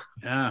 games.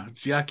 Yeah,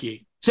 it's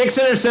yucky. 6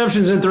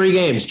 interceptions in 3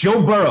 games.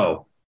 Joe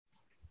Burrow,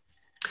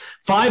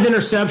 5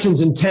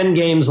 interceptions in 10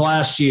 games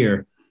last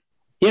year.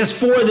 He has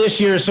 4 this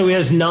year, so he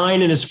has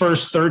 9 in his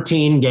first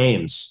 13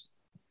 games.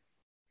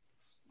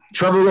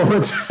 Trevor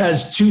Lawrence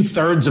has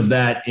 2/3 of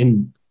that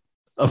in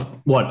a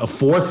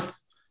fourth?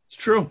 It's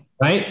true.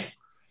 Right?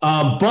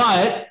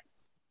 But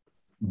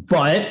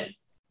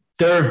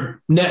there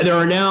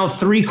are now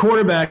 3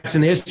 quarterbacks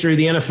in the history of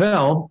the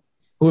NFL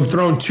who have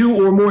thrown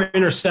 2 or more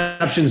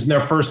interceptions in their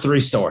first 3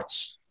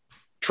 starts.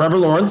 Trevor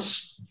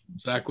Lawrence,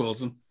 Zach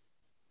Wilson,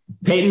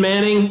 Peyton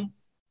Manning,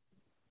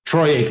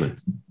 Troy Aikman.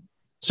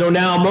 So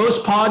now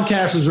most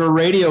podcasters or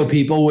radio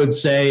people would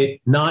say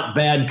not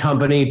bad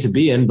company to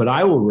be in, but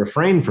I will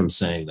refrain from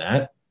saying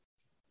that,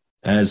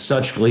 as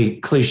such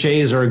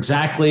cliches are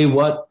exactly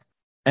what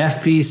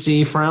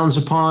FPC frowns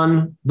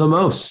upon the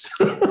most.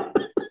 I'm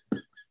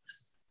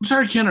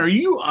sorry, Ken, are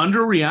you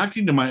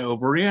underreacting to my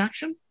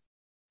overreaction?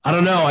 I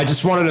don't know. I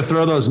just wanted to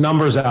throw those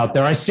numbers out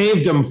there. I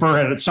saved them for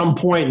at some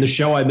point in the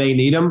show. I may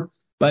need them,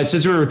 but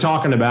since we were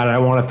talking about it, I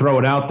want to throw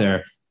it out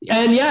there.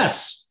 And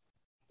yes,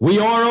 we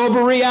are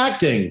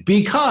overreacting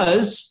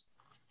because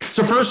it's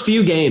the first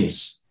few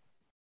games.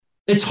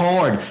 It's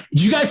hard.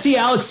 Did you guys see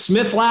Alex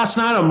Smith last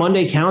night on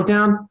Monday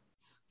Countdown?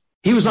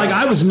 He was like,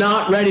 I was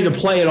not ready to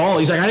play at all.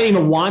 He's like, I didn't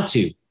even want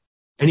to.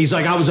 And he's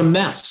like, I was a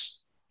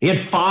mess. He had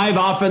 5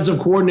 offensive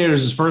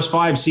coordinators his first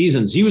 5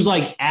 seasons. He was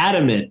like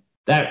adamant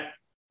that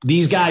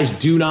these guys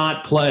do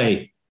not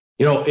play,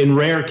 you know, in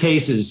rare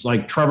cases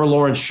like Trevor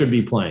Lawrence should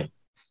be playing.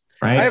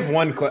 Right. I have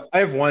one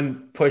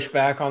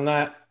pushback on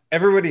that.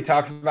 Everybody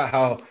talks about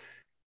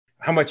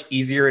how much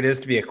easier it is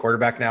to be a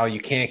quarterback now. You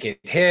can't get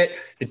hit.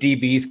 The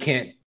DBs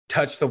can't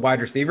touch the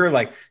wide receiver.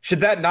 Like, should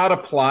that not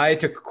apply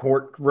to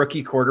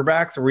rookie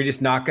quarterbacks? Are we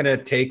just not going to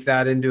take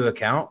that into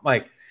account?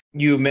 Like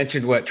you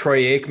mentioned,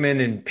 Troy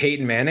Aikman and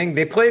Peyton Manning,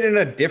 they played in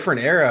a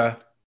different era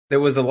that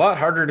was a lot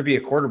harder to be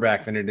a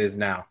quarterback than it is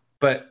now.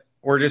 But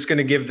we're just going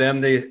to give them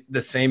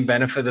the same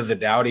benefit of the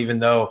doubt, even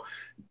though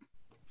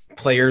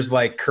players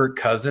like Kirk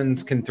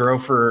Cousins can throw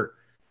for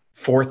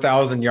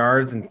 4,000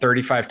 yards and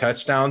 35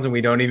 touchdowns, and we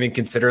don't even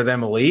consider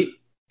them elite.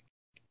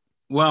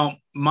 Well,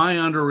 my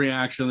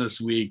underreaction this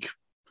week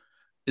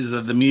is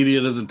that the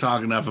media doesn't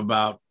talk enough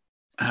about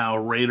how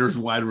Raiders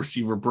wide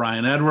receiver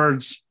Bryan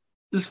Edwards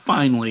is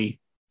finally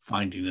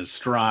finding his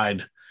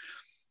stride.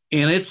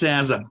 And it's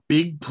as a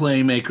big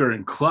playmaker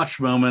in clutch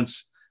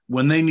moments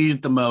when they need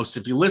it the most.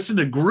 If you listen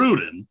to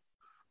Gruden,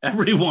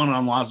 everyone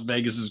on Las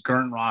Vegas's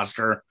current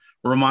roster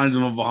reminds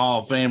him of a Hall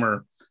of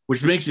Famer,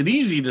 which makes it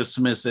easy to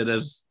dismiss it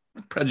as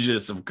the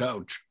prejudice of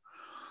coach.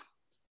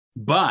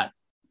 But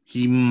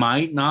he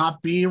might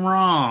not be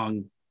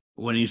wrong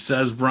when he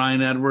says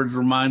Brian Edwards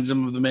reminds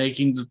him of the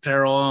makings of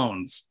Terrell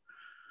Owens.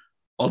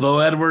 Although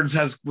Edwards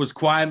was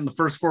quiet in the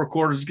first 4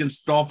 quarters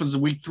against the Dolphins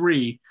in week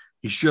 3,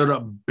 he showed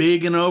up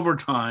big in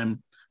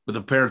overtime with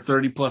a pair of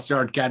 30-plus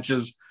yard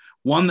catches,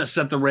 one that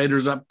set the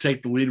Raiders up to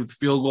take the lead with the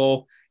field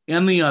goal,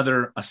 and the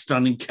other, a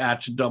stunning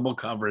catch in double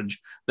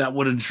coverage that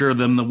would ensure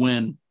them the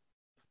win.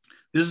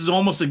 This is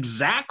almost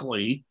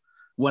exactly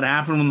what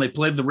happened when they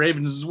played the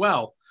Ravens as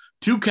well.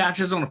 2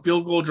 catches on a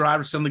field goal drive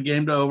to send the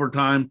game to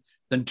overtime,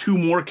 then 2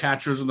 more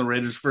catches on the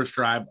Raiders' first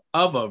drive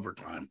of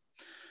overtime.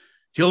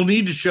 He'll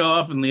need to show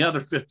up in the other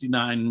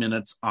 59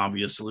 minutes,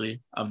 obviously,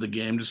 of the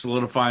game to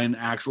solidify an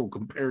actual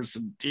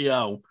comparison to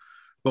T.O.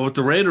 But with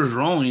the Raiders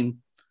rolling,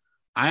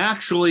 I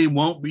actually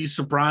won't be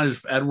surprised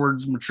if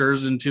Edwards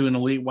matures into an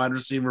elite wide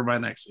receiver by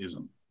next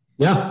season.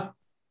 Yeah.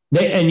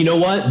 And you know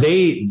what?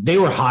 They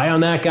were high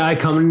on that guy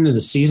coming into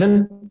the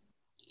season,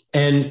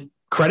 and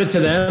credit to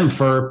them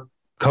for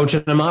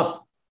coaching him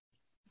up.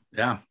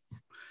 Yeah.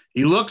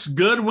 He looks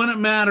good when it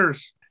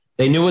matters.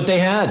 They knew what they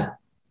had.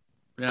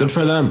 Yeah. Good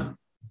for them.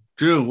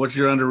 Drew, what's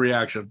your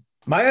underreaction?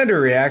 My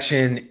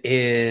underreaction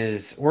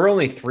is we're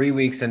only 3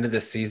 weeks into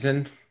this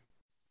season.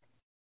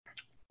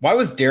 Why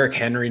was Derrick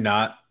Henry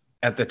not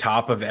at the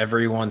top of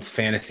everyone's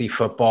fantasy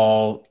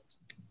football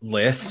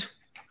list?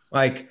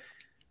 Like,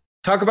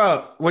 talk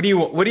about what do you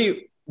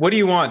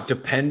want?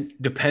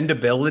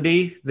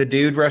 Dependability. The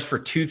dude rushed for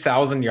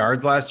 2,000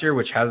 yards last year,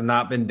 which has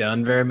not been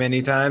done very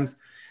many times.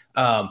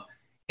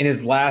 In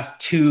his last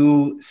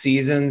 2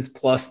 seasons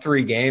plus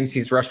 3 games,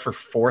 he's rushed for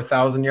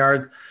 4,000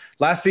 yards.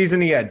 Last season,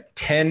 he had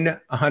 10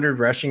 100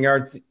 rushing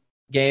yards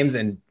games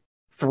and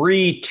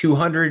 3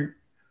 200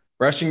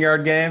 rushing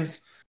yard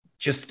games.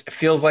 Just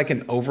feels like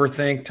an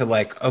overthink to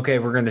like, okay,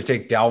 we're going to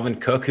take Dalvin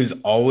Cook, who's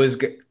always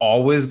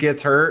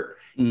gets hurt.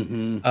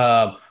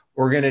 Mm-hmm.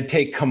 We're going to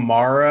take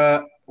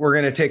Kamara. We're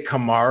going to take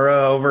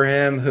Kamara over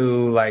him,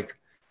 who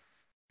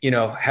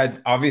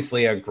had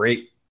obviously a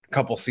great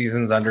couple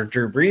seasons under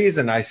Drew Brees.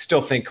 And I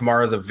still think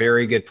Kamara is a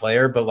very good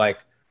player, but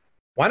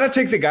why not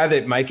take the guy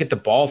that might get the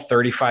ball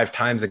 35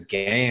 times a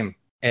game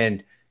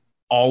and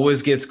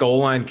always gets goal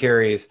line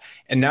carries?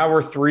 And now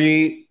we're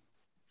 3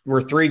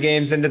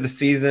 games into the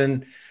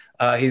season.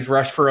 He's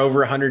rushed for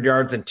over 100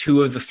 yards in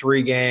 2 of the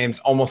 3 games,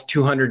 almost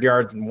 200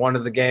 yards in 1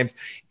 of the games,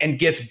 and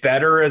gets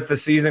better as the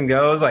season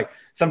goes.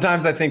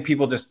 Sometimes I think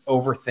people just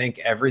overthink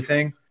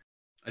everything.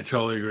 I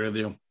totally agree with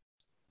you.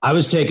 I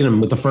was taking him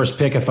with the first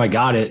pick if I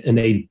got it, and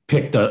they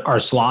picked our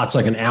slots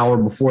like an hour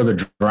before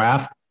the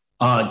draft.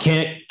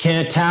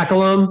 Can't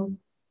tackle him.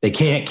 They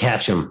can't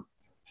catch him.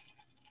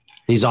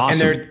 He's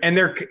awesome. And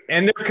they're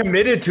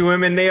committed to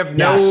him, and they have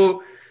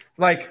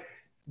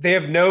they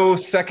have no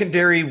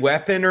secondary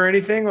weapon or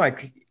anything.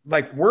 Like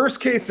worst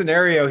case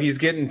scenario, he's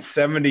getting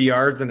 70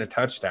 yards and a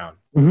touchdown.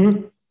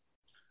 Mm-hmm.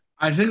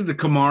 I think the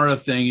Kamara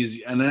thing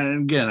is, and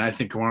then again, I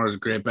think Kamara is a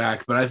great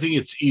back, but I think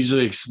it's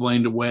easily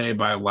explained away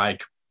by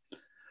what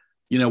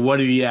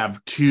did he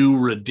have? 2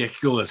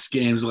 ridiculous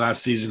games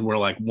last season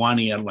where one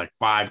he had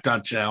 5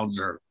 touchdowns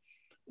or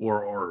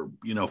 4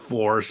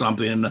 or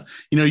something. And,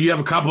 you have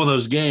a couple of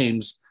those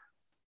games.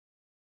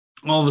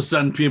 All of a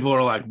sudden people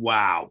are like,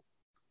 wow,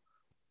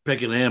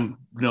 picking him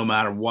no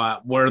matter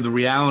what, where the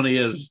reality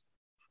is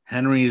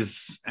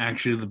Henry's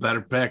actually the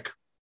better pick.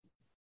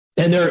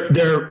 And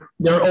their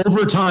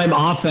overtime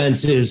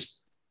offense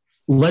is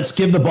let's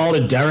give the ball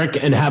to Derek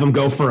and have him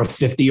go for a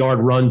 50-yard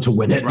run to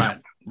win it.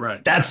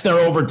 Right. That's their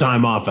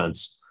overtime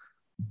offense.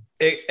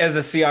 As a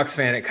Seahawks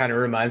fan, it kind of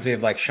reminds me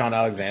of Sean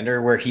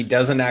Alexander, where he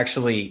doesn't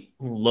actually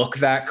look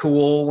that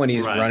cool when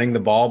he's running the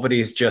ball, but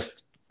he's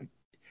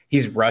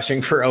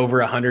rushing for over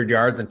 100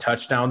 yards and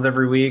touchdowns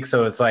every week.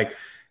 So it's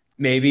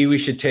maybe we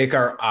should take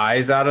our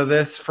eyes out of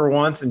this for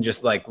once and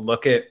just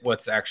look at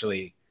what's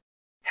actually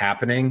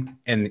happening.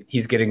 And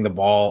he's getting the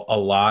ball a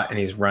lot and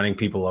he's running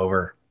people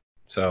over.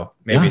 So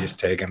maybe just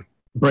take him.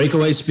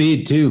 Breakaway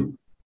speed too.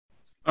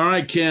 All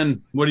right,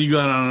 Ken, what do you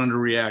got on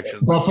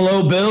underreactions?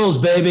 Buffalo Bills,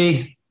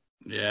 baby.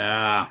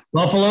 Yeah.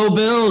 Buffalo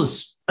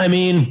Bills. I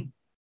mean,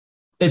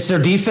 it's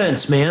their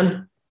defense,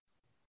 man.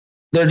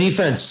 Their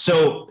defense.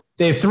 So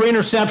they have 3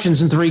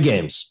 interceptions in 3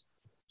 games.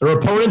 Their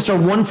opponents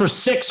are 1 for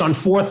 6 on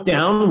 4th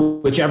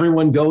down, which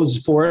everyone goes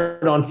for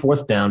it on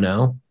 4th down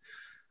now.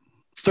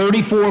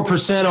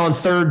 34% on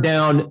 3rd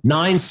down,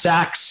 9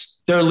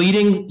 sacks. Their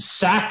leading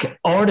sack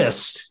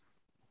artist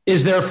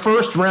is their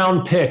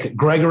first-round pick,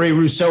 Gregory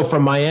Rousseau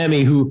from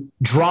Miami, who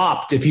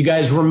dropped. If you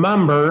guys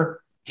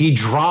remember, he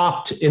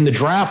dropped in the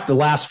draft the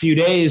last few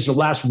days or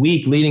last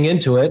week leading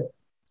into it,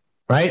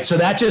 right? So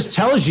that just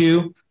tells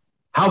you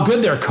how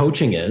good their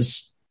coaching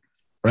is,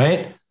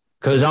 right?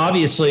 Because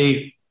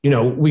obviously,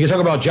 we can talk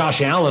about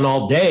Josh Allen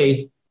all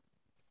day,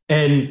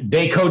 and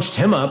they coached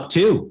him up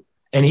too.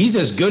 And he's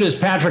as good as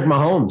Patrick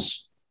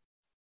Mahomes.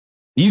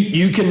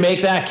 You can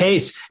make that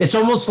case. It's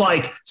almost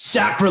like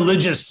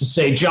sacrilegious to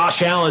say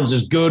Josh Allen's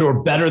is good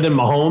or better than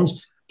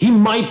Mahomes. He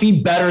might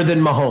be better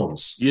than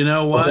Mahomes. You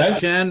know what,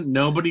 Ken?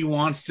 Nobody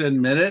wants to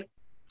admit it.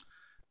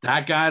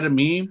 That guy to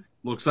me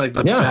looks like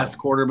the best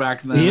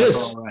quarterback in the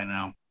NFL right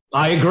now.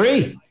 I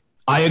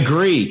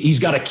agree. He's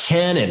got a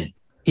cannon.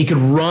 He could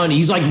run. He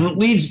has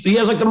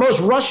like the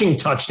most rushing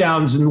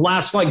touchdowns in the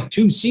last like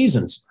 2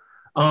 seasons.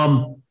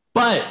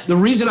 But the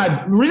reason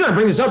I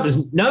bring this up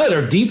is now that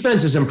our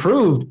defense has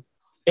improved,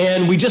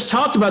 and we just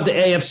talked about the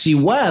AFC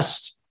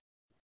West,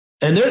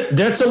 and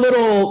that's a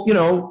little,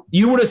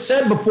 you would have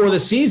said before the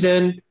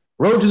season,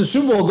 road to the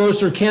Super Bowl goes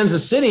through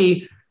Kansas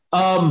City.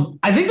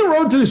 I think the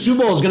road to the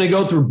Super Bowl is going to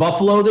go through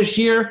Buffalo this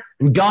year,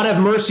 and God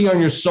have mercy on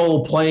your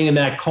soul playing in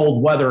that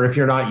cold weather if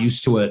you're not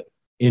used to it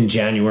in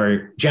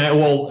January.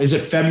 Well, is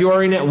it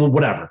February now? Well,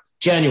 whatever.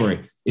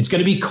 January. It's going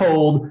to be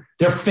cold.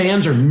 Their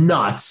fans are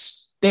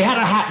nuts.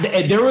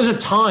 There was a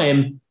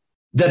time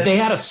that they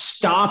had to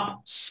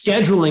stop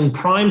scheduling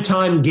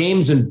primetime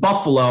games in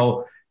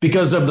Buffalo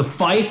because of the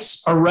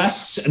fights,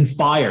 arrests, and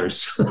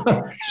fires.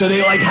 So they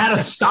had to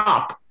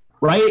stop,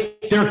 right?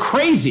 They're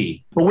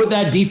crazy. But with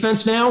that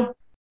defense now,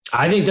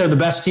 I think they're the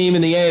best team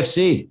in the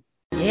AFC.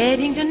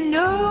 Getting to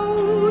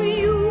know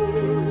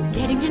you,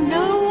 getting to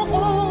know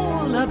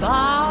all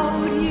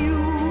about you.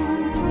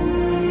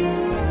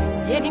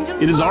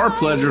 It is our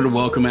pleasure to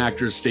welcome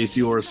actors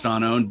Stacey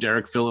Oristano and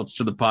Derek Phillips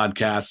to the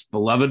podcast,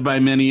 beloved by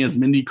many as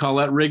Mindy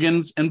Collette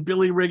Riggins and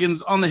Billy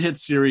Riggins on the hit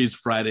series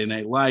Friday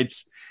Night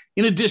Lights,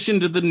 in addition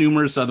to the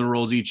numerous other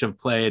roles each have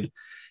played,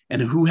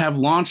 and who have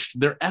launched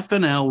their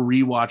FNL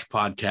Rewatch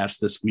podcast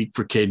this week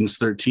for Cadence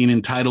 13,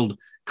 entitled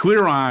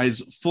Clear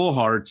Eyes, Full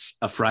Hearts,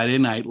 a Friday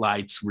Night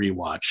Lights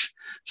Rewatch.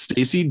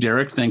 Stacey,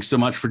 Derek, thanks so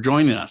much for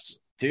joining us.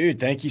 Dude,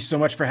 thank you so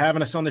much for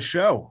having us on the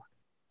show.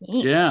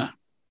 Yeah.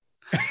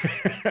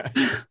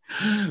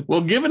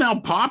 Well, given how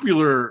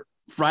popular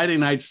Friday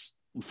Night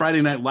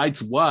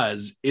Lights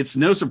was, it's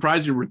no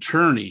surprise you're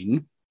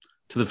returning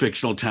to the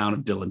fictional town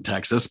of Dillon,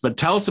 Texas. But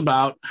tell us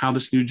about how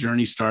this new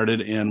journey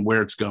started and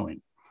where it's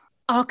going.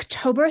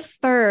 October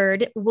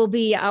 3rd will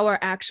be our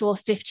actual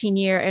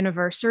 15-year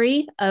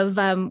anniversary of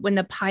when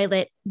the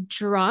pilot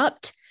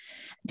dropped.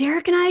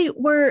 Derek and I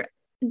were,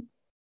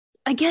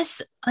 I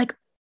guess,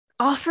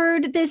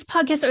 offered this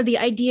podcast, or the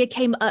idea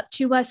came up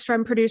to us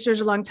from producers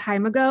a long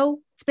time ago.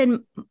 It's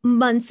been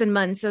months and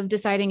months of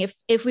deciding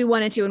if we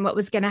wanted to and what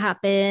was going to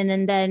happen,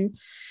 and then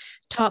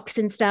talks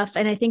and stuff.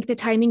 And I think the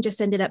timing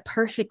just ended up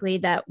perfectly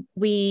that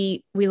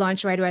we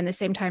launched right around the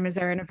same time as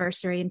our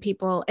anniversary, and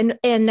people and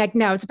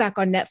now it's back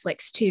on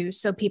Netflix too,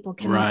 so people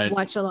can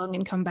watch along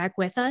and come back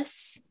with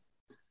us.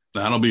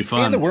 That'll be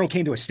fun. And the world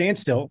came to a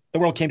standstill. The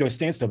world came to a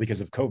standstill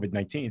because of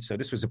COVID-19. So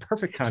this was a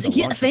perfect time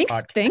to launch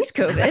thanks,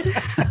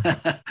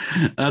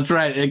 COVID. That's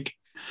right.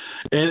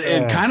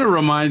 It kind of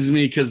reminds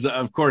me, because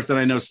of course, and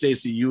I know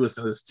Stacey, you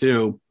listen to this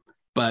too,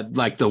 but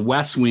the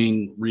West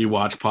Wing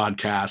Rewatch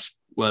podcast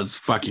was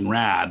fucking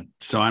rad.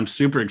 So I'm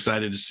super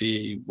excited to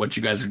see what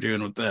you guys are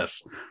doing with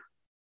this.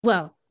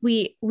 Well,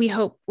 we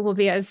hope we'll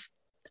be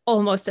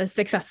almost as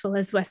successful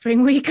as West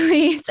Wing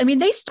Weekly. I mean,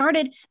 they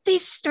started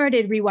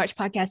Rewatch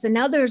podcasts, and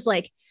now there's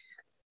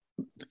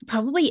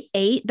probably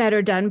 8 that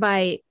are done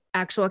by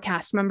actual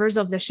cast members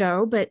of the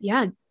show. But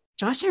yeah,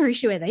 Josh and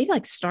Horatio, they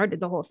started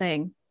the whole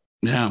thing.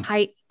 Yeah.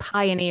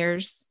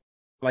 Pioneers.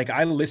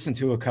 I listened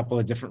to a couple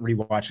of different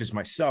rewatches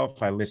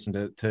myself. I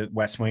listened to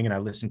West Wing, and I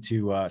listened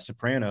to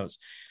Sopranos.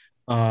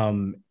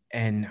 And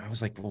I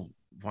was like, well,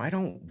 why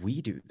don't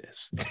we do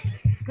this?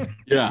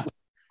 Yeah.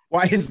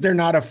 Why is there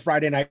not a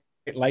Friday Night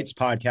Lights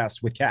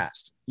podcast with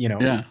cast?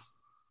 Yeah.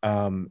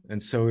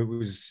 And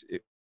so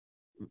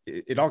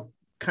it all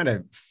kind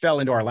of fell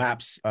into our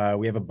laps.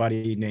 We have a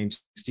buddy named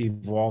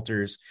Steve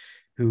Walters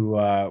who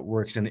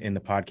works in the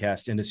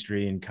podcast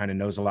industry and kind of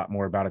knows a lot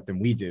more about it than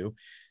we do.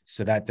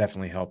 So that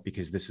definitely helped,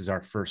 because this is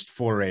our first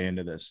foray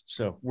into this.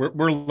 So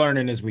we're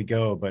learning as we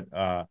go,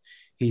 but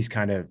he's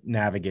kind of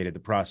navigated the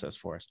process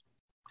for us.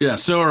 Yeah,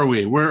 so are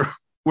we. We're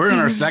in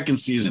our second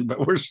season, but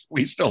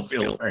we still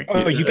feel very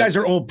good. Oh, you guys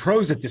are old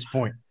pros at this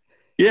point.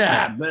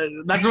 Yeah,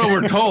 that's what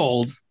we're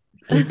told.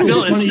 It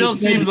still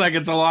seems like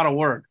it's a lot of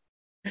work.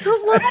 It's a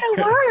lot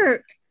of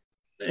work.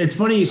 It's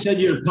funny you said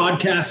your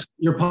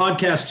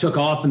podcast took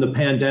off in the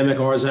pandemic.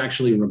 Ours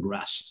actually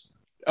regressed.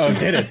 Oh,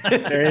 did it?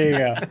 There you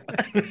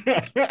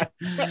go.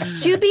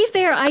 To be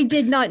fair, I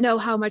did not know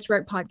how much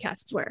work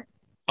podcasts were.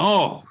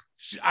 Oh,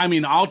 I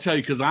mean, I'll tell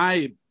you, because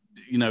I,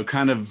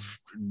 kind of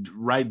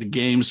write the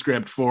game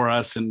script for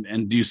us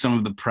and do some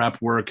of the prep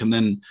work, and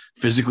then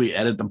physically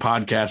edit the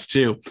podcast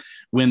too.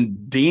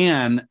 When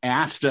Dan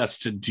asked us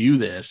to do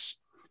this,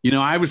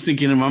 I was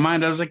thinking in my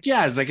mind, I was like,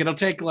 yeah, it'll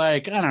take I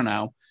don't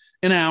know,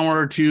 an hour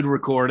or two to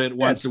record it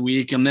once a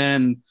week. And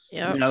then,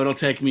 it'll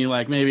take me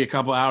maybe a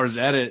couple hours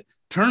to edit.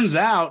 Turns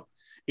out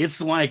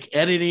it's like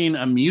editing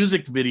a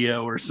music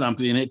video or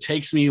something. And it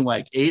takes me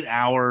 8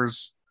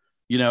 hours,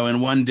 in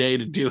one day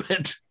to do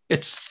it.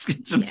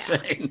 It's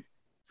insane.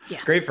 Yeah.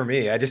 It's great for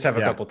me. I just have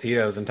a couple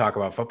Tito's and talk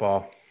about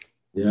football.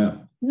 Yeah.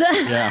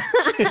 Yeah.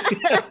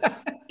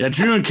 Yeah,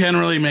 Drew and Ken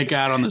really make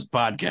out on this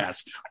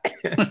podcast.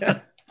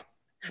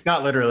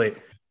 Not literally.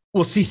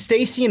 Well, see,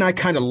 Stacy and I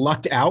kind of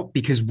lucked out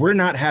because we're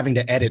not having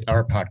to edit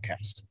our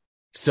podcast.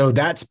 So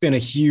that's been a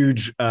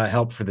huge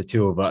help for the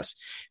two of us,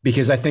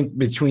 because I think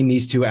between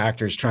these two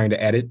actors trying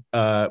to edit,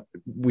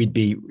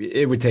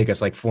 it would take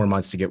us like 4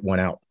 months to get one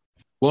out.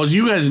 Well, as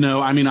you guys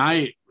know, I mean,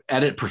 I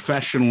edit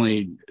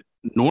professionally,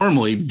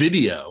 normally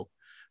video.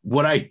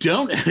 What I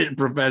don't edit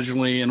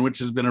professionally, and which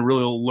has been a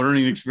real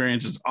learning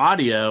experience, is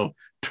audio.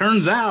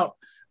 Turns out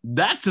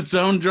that's its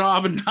own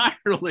job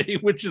entirely,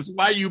 which is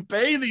why you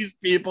pay these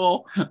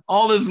people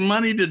all this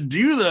money to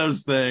do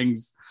those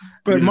things.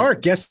 But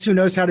Mark, guess who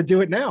knows how to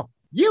do it now?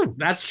 You.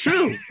 That's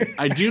true.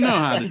 I do know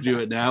how to do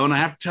it now. And I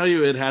have to tell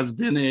you, it has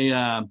been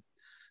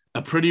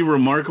a pretty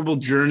remarkable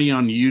journey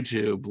on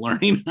YouTube,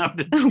 learning how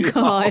to do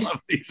all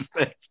of these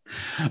things.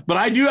 But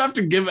I have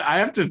to give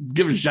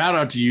a shout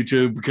out to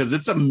YouTube, because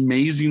it's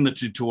amazing the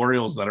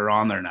tutorials that are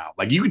on there now.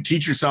 Like, you can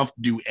teach yourself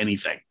to do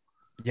anything.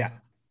 Yeah.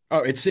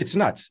 Oh, it's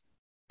nuts.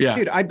 Yeah.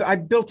 Dude, I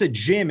built a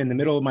gym in the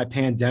middle of my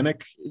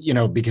pandemic,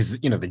 because,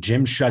 the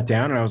gym shut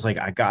down, and I was like,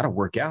 I got to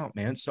work out,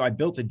 man. So I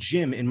built a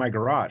gym in my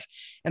garage,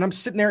 and I'm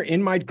sitting there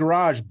in my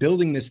garage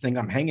building this thing.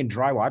 I'm hanging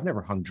drywall. I've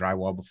never hung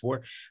drywall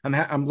before.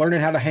 I'm learning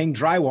how to hang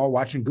drywall,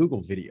 watching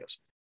Google videos.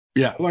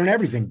 Yeah. I learn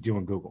everything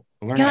doing Google.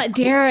 God,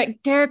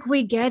 Derek,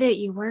 we get it.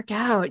 You work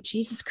out.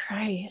 Jesus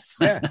Christ.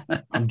 Yeah,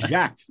 I'm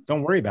jacked.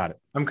 Don't worry about it.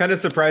 I'm kind of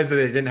surprised that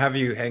they didn't have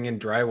you hang in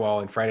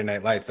drywall in Friday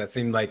Night Lights. That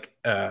seemed like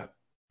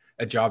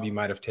a job you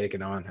might have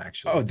taken on,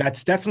 actually. Oh,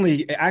 that's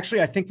definitely.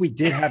 Actually, I think we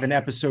did have an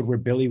episode where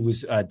Billy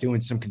was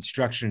doing some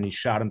construction, and he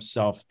shot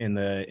himself in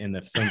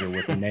the finger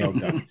with a nail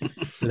gun.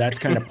 So that's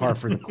kind of par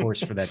for the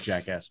course for that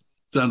jackass.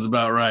 Sounds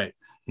about right.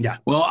 Yeah.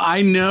 Well,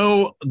 I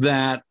know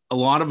that a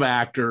lot of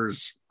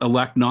actors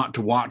elect not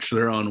to watch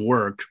their own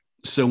work.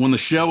 So when the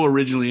show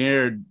originally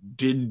aired,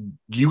 did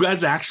you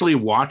guys actually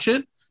watch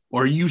it,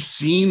 or are you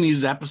seeing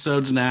these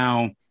episodes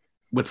now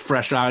with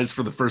fresh eyes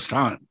for the first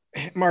time?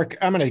 Mark,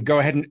 I'm going to go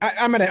ahead and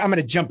I'm going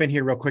to jump in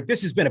here real quick.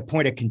 This has been a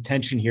point of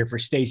contention here for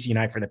Stacy and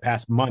I for the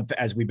past month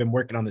as we've been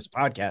working on this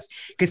podcast,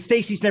 because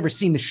Stacy's never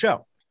seen the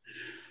show.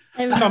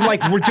 So I'm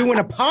like, we're doing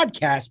a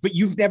podcast, but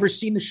you've never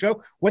seen the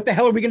show. What the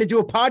hell are we going to do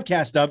a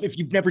podcast of if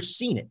you've never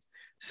seen it?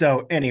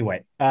 So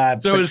anyway,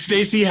 is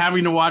Stacy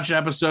having to watch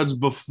episodes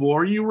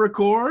before you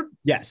record?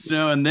 Yes.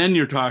 And then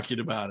you're talking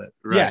about it.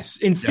 Right? Yes.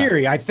 In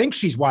theory, I think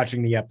she's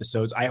watching the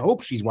episodes. I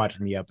hope she's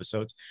watching the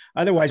episodes.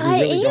 Otherwise, we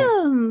really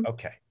don't.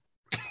 Okay.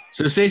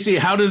 So Stacey,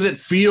 how does it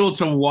feel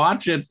to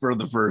watch it for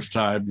the first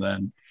time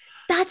then?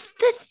 That's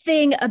the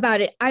thing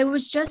about it. I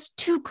was just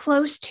too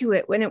close to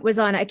it when it was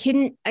on. I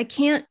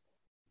can't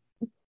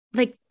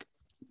like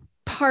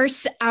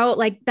parse out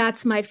like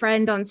that's my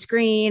friend on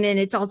screen, and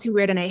it's all too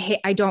weird. And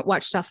I don't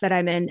watch stuff that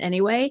I'm in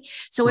anyway.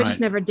 So I just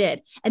never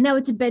did. And now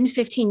it's been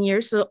 15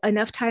 years. So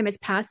enough time has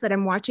passed that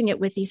I'm watching it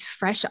with these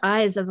fresh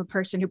eyes of a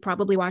person who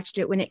probably watched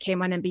it when it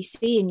came on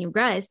NBC. And you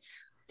guys,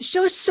 the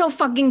show is so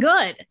fucking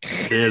good.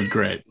 It is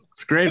great.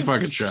 It's a great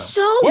fucking show.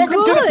 So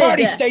welcome good. to the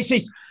party,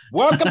 Stacy.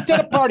 Welcome to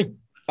the party.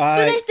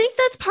 But I think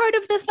that's part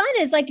of the fun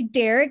is like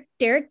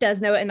Derek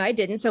does know it and I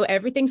didn't. So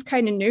everything's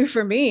kind of new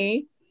for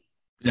me.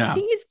 Yeah. I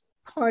think it's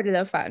part of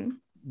the fun.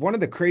 One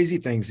of the crazy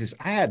things is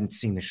I hadn't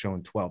seen the show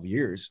in 12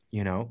 years,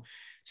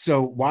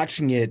 so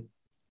watching it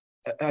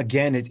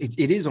again, it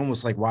is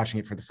almost like watching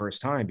it for the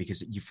first time,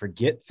 because you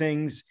forget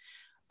things.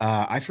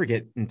 I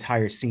forget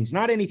entire scenes,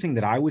 not anything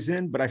that I was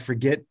in, but I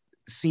forget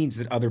scenes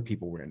that other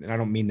people were in. And I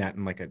don't mean that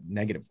in like a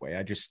negative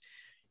way.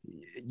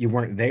 You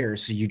weren't there,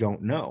 so you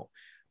don't know.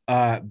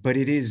 But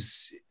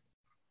it's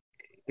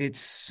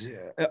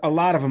a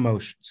lot of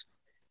emotions.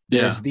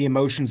 There's the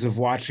emotions of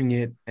watching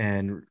it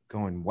and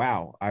going,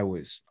 wow, I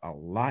was a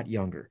lot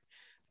younger.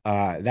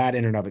 That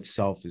in and of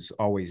itself is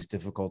always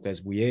difficult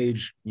as we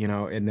age,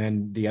 and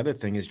then the other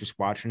thing is just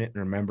watching it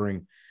and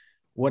remembering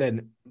what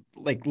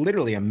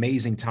literally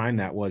amazing time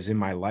that was in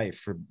my life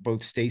for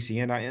both Stacy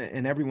and I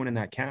and everyone in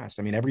that cast.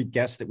 I mean, every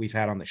guest that we've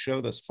had on the show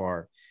thus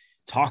far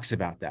talks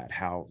about that,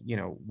 how,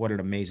 what an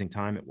amazing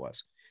time it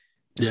was.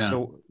 And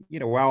so,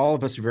 while all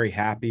of us are very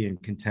happy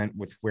and content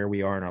with where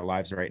we are in our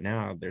lives right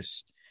now,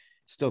 there's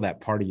still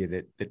that part of you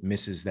that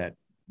misses that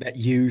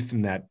youth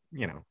and that,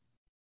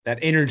 that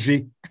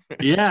energy.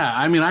 Yeah.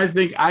 I mean,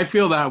 I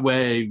feel that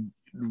way,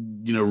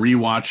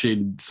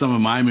 rewatching some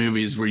of my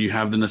movies where you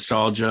have the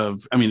nostalgia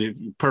of,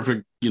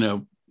 perfect,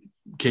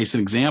 case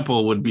and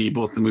example would be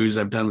both the movies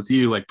I've done with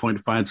you, like Point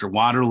Defiance or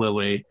Water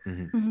Lily,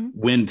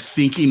 when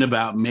thinking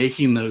about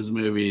making those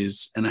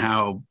movies and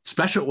how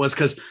special it was,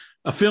 because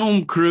a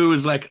film crew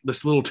is like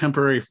this little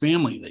temporary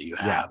family that you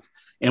have.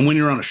 Yeah. And when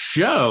you're on a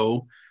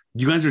show,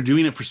 you guys are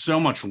doing it for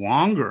so much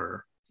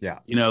longer,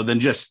 than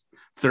just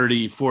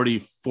 30, 40,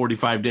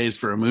 45 days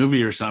for a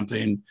movie or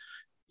something.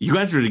 You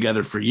guys are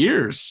together for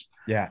years.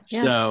 Yeah.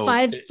 So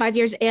 5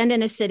 years, and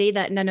in a city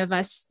that none of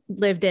us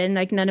lived in.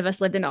 Like none of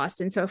us lived in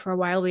Austin. So for a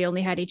while we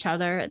only had each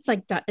other. It's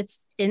like,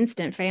 it's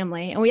instant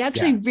family. And we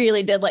actually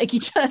really did like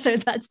each other.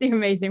 That's the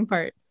amazing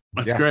part.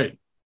 That's great.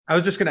 I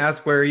was just going to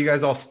ask where you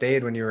guys all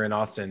stayed when you were in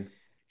Austin.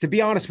 To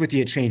be honest with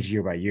you, it changed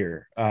year by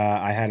year.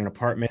 I had an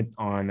apartment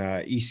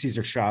on East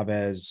Cesar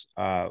Chavez,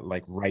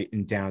 like right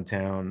in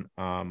downtown,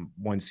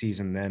 one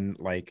season. Then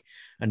like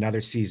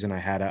another season, I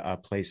had a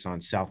place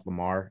on South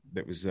Lamar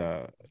that was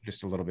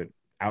just a little bit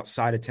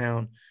outside of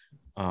town.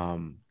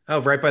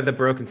 Right by the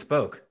Broken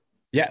Spoke.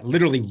 Yeah,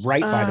 literally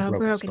right by the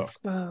Broken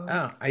Spoke.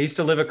 Oh, I used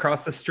to live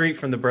across the street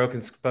from the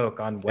Broken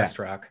Spoke on West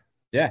Rock.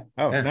 Yeah.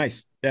 Oh,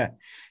 nice. Yeah.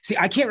 See,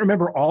 I can't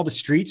remember all the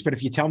streets, but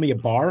if you tell me a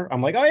bar,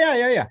 I'm like, oh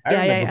yeah. I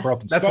remember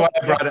Broken Spoke.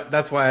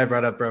 That's why I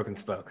brought up Broken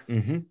Spoke.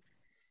 Mm-hmm.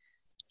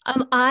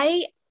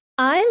 I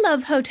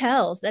love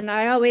hotels, and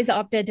I always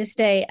opted to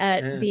stay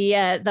at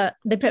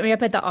they put me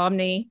up at the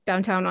Omni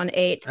downtown on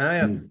 8th.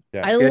 Oh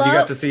yeah. You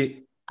got to see.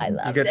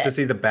 You get to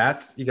see the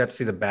bats. You got to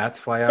see the bats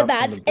fly out. The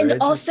bats,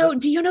 and also,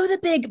 do you know the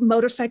big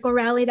motorcycle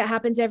rally that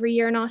happens every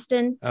year in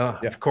Austin? Oh,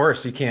 of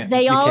course, you can't.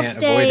 They all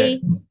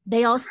stay.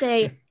 They all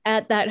stay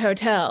at that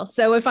hotel.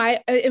 So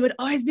it would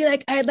always be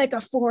like I had like a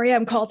 4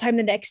 a.m. call time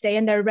the next day,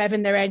 and they're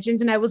revving their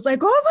engines, and I was like,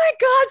 oh my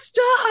god,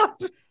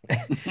 stop!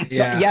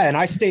 And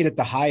I stayed at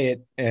the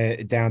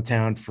Hyatt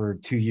downtown for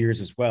 2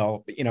 years as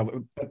well. You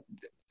know,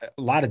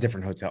 a lot of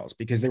different hotels,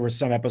 because there were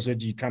some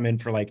episodes you come in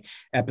for like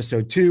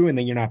episode 2 and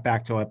then you're not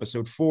back till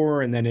episode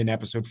 4. And then in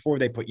episode 4,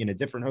 they put you in a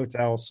different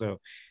hotel. So,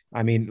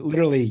 I mean,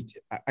 literally,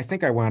 I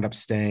think I wound up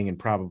staying in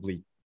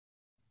probably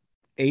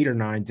 8 or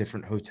 9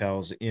 different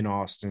hotels in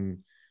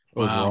Austin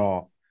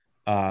overall.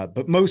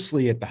 But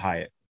mostly at the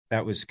Hyatt.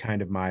 That was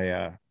kind of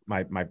my,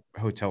 my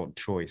hotel of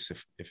choice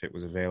if it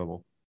was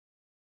available.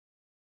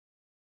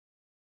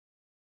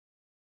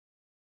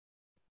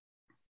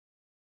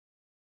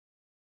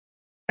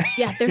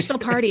 Yeah, they're still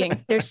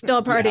partying. They're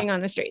still partying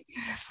on the streets.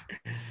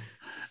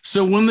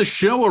 So when the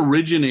show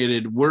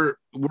originated, were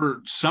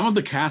some of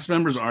the cast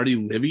members already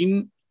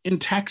living in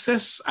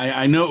Texas?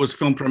 I know it was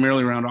filmed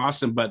primarily around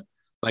Austin, but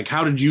like,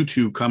 how did you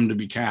two come to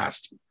be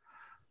cast?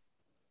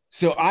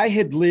 So I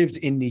had lived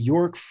in New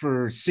York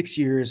for 6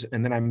 years,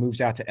 and then I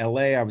moved out to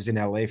LA. I was in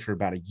LA for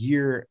about a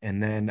year,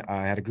 and then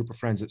I had a group of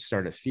friends that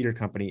started a theater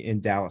company in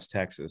Dallas,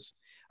 Texas.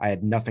 I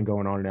had nothing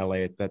going on in LA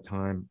at that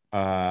time.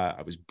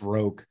 I was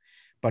broke.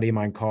 Buddy of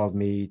mine called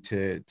me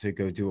to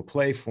go do a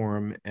play for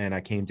him. And I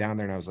came down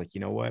there and I was like,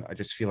 you know what? I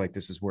just feel like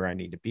this is where I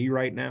need to be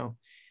right now.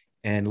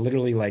 And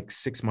literally like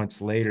 6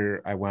 months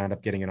later, I wound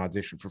up getting an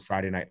audition for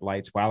Friday Night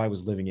Lights while I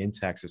was living in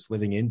Texas,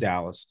 living in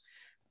Dallas.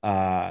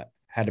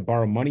 Had to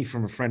borrow money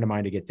from a friend of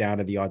mine to get down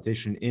to the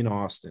audition in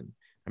Austin.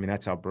 I mean,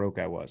 that's how broke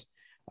I was.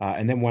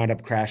 And then wound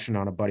up crashing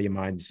on a buddy of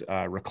mine's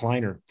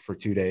recliner for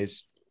 2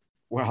 days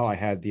while I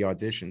had the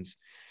auditions,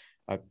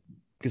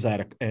 because I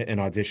had an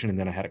audition and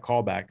then I had a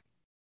callback.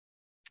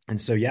 And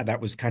so, yeah,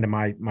 that was kind of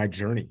my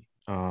journey.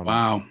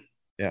 Wow.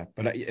 Yeah.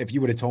 But if you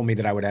would have told me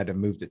that I would have had to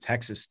move to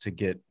Texas to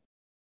get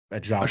a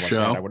job like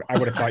show. that, I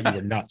would have thought you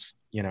were nuts,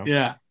 you know?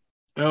 Yeah,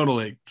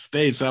 totally.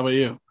 Stace, how about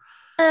you?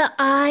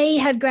 I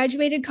had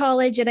graduated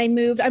college and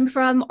I'm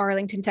from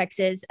Arlington,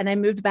 Texas, and I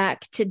moved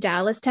back to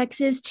Dallas,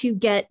 Texas to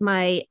get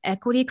my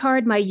equity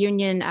card, my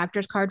union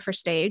actors card for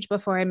stage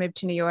before I moved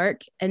to New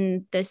York.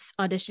 And this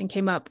audition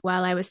came up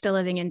while I was still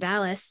living in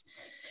Dallas.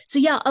 So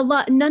yeah,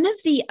 none of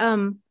the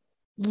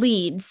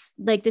leads,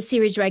 like the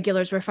series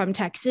regulars, were from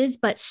Texas,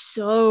 but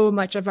so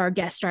much of our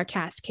guest star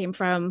cast came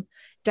from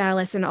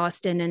Dallas and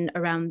Austin and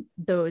around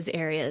those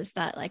areas,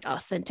 that like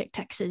authentic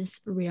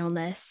Texas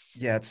realness.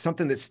 Yeah, it's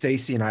something that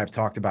Stacy and I have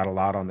talked about a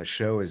lot on the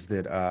show, is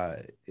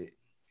that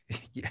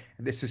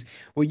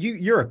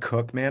you're a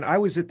cook, man. I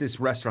was at this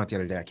restaurant the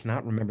other day. I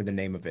cannot remember the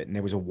name of it. And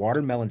there was a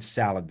watermelon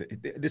salad.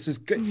 This is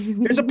good.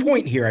 There's a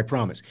point here, I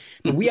promise.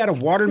 But we had a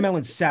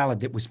watermelon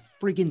salad that was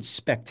friggin'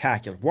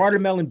 spectacular.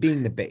 Watermelon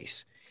being the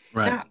base.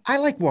 Right. Now, I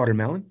like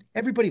watermelon.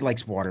 Everybody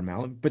likes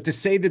watermelon, but to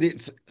say that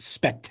it's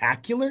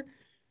spectacular,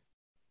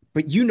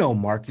 but you know,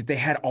 Mark, that they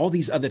had all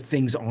these other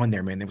things on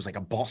there, man. There was like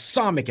a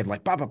balsamic and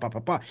like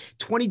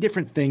 20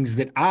 different things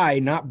that I,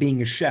 not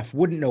being a chef,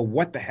 wouldn't know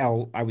what the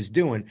hell I was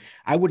doing.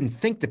 I wouldn't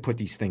think to put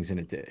these things in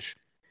a dish.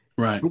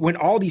 Right. But when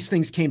all these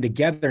things came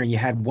together and you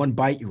had one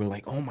bite, you were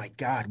like, oh my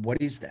God,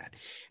 what is that?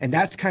 And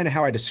that's kind of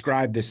how I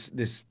describe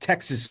this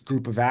Texas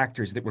group of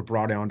actors that were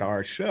brought onto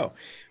our show.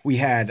 We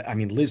had,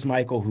 Liz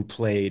Michael, who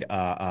played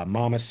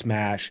Mama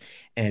Smash,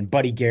 and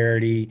Buddy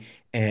Garrity,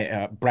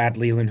 and Brad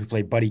Leland, who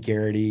played Buddy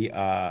Garrity,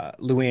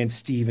 Luann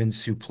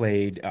Stevens, who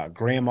played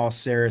Grandma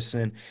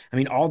Saracen. I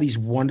mean, all these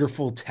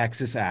wonderful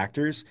Texas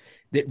actors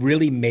that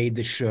really made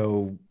the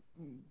show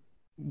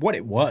what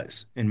it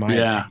was, in my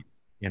opinion.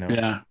 You know?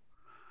 Yeah.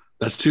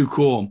 That's too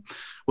cool.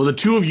 Well, the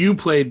two of you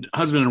played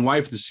husband and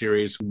wife in the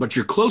series, but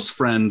you're close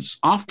friends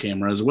off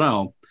camera as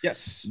well.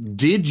 Yes.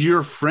 Did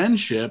your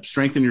friendship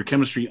strengthen your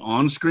chemistry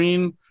on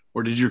screen,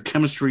 or did your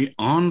chemistry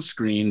on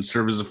screen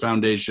serve as a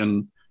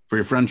foundation for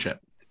your friendship?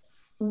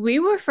 We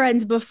were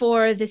friends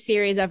before the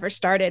series ever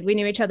started. We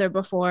knew each other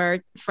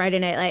before Friday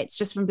Night Lights,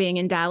 just from being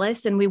in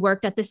Dallas, and we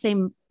worked at the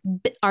same,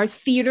 our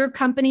theater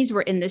companies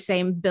were in the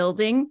same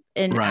building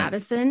in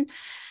Addison.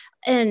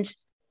 And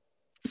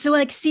so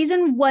like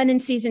season 1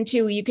 and season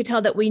 2, you could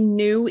tell that we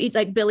knew,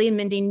 like Billy and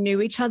Mindy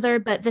knew each other.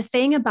 But the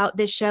thing about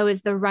this show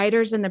is the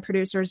writers and the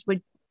producers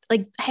would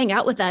like hang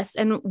out with us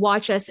and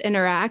watch us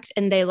interact.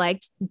 And they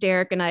liked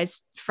Derek and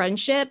I's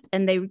friendship.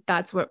 And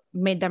that's what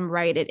made them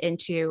write it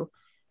into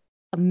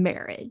a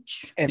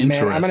marriage. And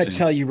man, I'm going to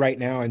tell you right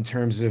now in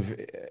terms of,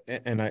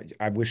 and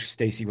I wish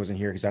Stacy wasn't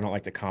here because I don't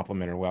like to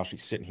compliment her while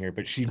she's sitting here,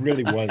 but she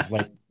really was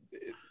like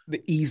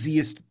the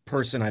easiest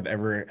person I've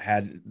ever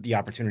had the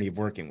opportunity of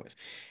working with.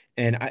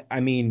 And I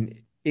mean,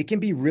 it can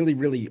be really,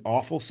 really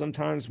awful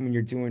sometimes when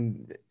you're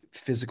doing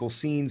physical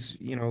scenes,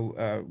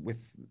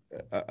 with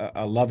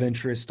a love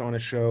interest on a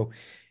show.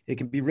 It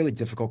can be really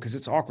difficult because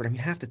it's awkward. I mean,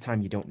 half the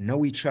time you don't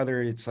know each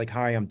other. It's like,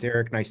 hi, I'm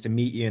Derek. Nice to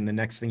meet you. And the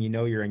next thing you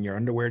know, you're in your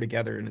underwear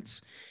together. And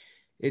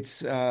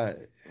it's not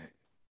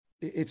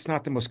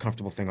the most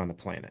comfortable thing on the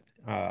planet.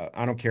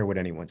 I don't care what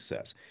anyone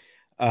says.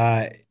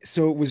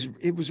 So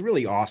it was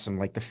really awesome.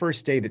 Like the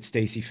first day that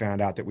Stacy found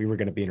out that we were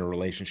going to be in a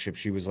relationship,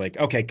 she was like,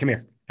 okay, come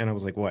here. And I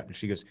was like, what? And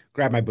she goes,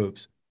 grab my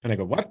boobs. And I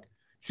go, what?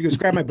 She goes,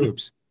 grab my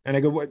boobs. And I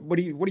go, what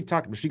are you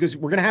talking about? She goes,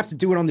 we're going to have to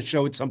do it on the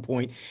show at some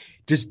point.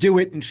 Just do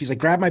it. And she's like,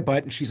 grab my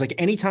butt. And she's like,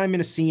 anytime in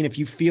a scene, if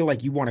you feel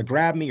like you want to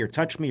grab me or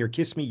touch me or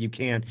kiss me, you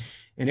can.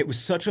 And it was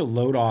such a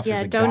load off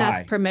as a guy. Yeah, don't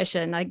ask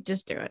permission. Like,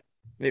 just do it.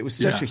 It was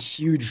such a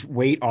huge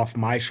weight off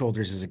my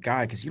shoulders as a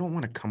guy, because you don't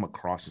want to come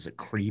across as a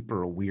creep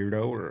or a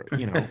weirdo or,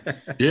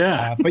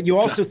 Yeah. But you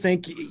also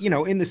think,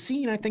 in the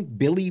scene, I think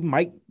Billy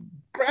might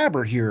grab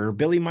her here, or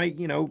Billy might,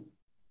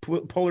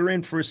 pull her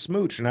in for a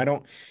smooch. And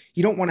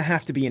you don't want to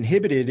have to be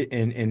inhibited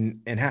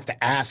and have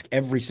to ask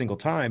every single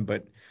time.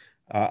 But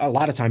a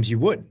lot of times you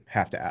would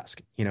have to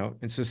ask,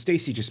 and so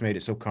Stacy just made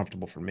it so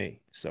comfortable for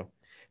me. So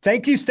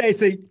thank you,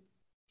 Stacy.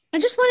 I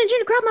just wanted you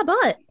to grab my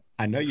butt.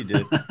 I know you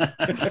did.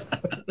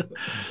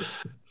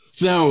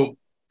 So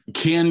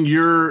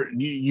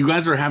you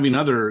guys are having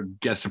other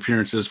guest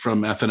appearances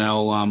from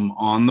FNL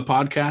on the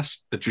podcast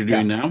that you're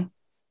doing now?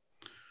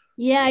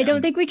 Yeah, I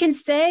don't think we can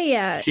say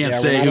yet. Can't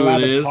say who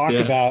it is. Talk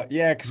about,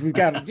 because we've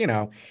got,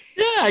 Yeah,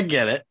 I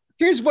get it.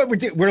 Here's what we're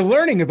doing. We're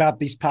learning about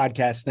these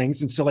podcast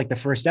things. And so like the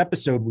first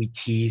episode, we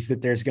tease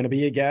that there's going to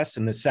be a guest.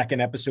 And the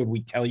second episode,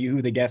 we tell you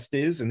who the guest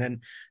is. And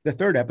then the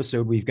third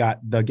episode, we've got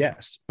the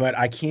guest. But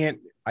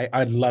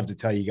I'd love to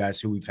tell you guys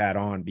who we've had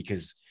on,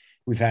 because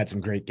we've had some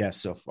great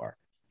guests so far.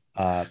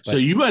 So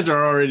you guys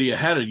are already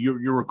ahead of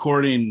you're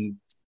recording.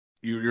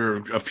 You're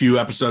a few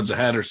episodes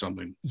ahead or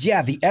something.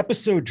 Yeah, the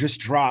episode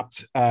just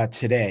dropped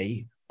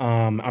today.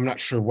 I'm not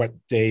sure what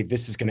day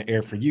this is going to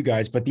air for you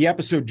guys, but the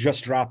episode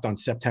just dropped on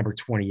September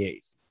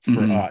 28th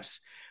for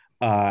us.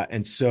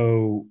 And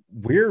so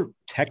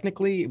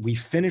we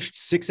finished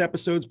 6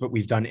 episodes, but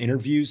we've done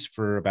interviews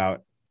for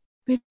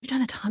we've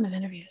done a ton of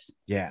interviews.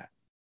 Yeah.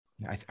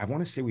 I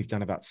want to say we've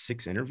done about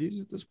 6 interviews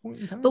at this point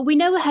in time. But we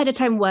know ahead of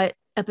time what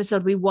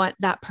episode we want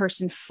that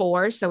person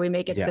for, so we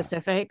make it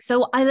specific.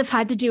 So I've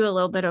had to do a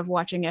little bit of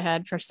watching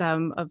ahead for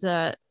some of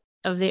the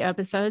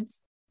episodes.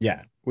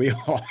 Yeah, we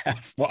all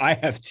have. Well, I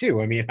have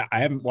too. I mean,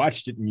 I haven't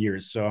watched it in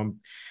years, so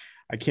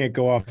I can't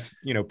go off,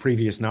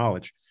 previous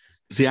knowledge.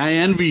 See, I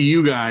envy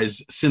you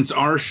guys, since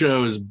our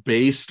show is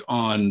based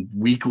on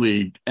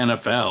weekly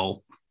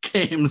NFL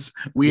games.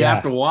 We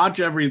have to watch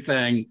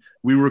everything.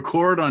 We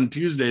record on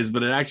Tuesdays,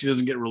 but it actually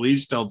doesn't get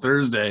released till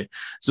Thursday.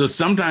 So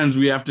sometimes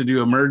we have to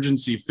do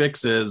emergency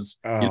fixes,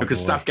 because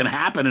stuff can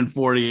happen in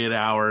 48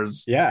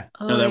 hours. Yeah.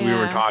 We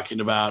were talking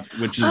about,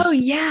 which is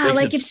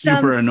like it's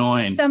super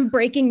annoying. Some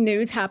breaking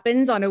news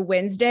happens on a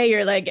Wednesday,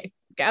 you're like,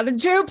 gather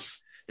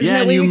troops.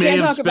 Yeah, and you may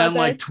have spent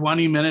like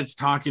 20 minutes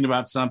talking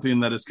about something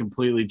that has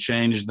completely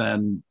changed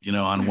then,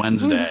 on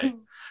Wednesday.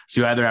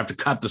 So you either have to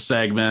cut the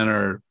segment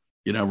or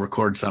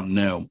record something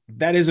new.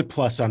 That is a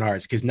plus on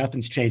ours, because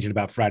nothing's changing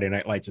about Friday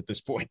Night Lights at this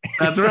point.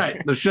 That's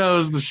right. The show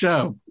is the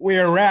show. We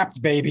are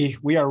wrapped, baby.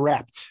 We are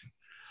wrapped.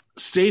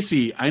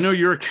 Stacy, I know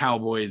you're a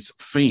Cowboys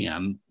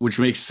fan, which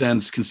makes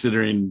sense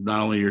considering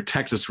not only your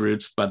Texas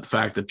roots, but the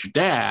fact that your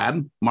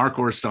dad, Mark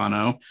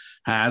Oristano,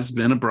 has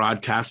been a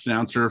broadcast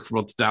announcer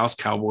for both the Dallas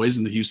Cowboys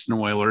and the Houston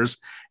Oilers,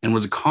 and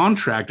was a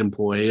contract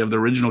employee of the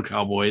original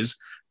Cowboys,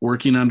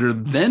 working under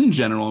then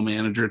general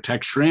manager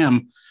Tex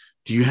Schramm.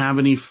 Do you have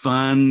any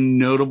fun,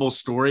 notable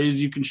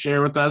stories you can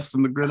share with us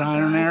from the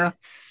Gridiron era?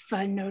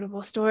 Fun,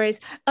 notable stories.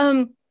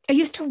 I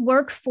used to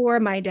work for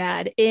my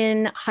dad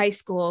in high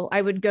school.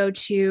 I would go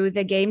to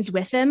the games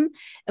with him,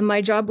 and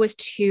my job was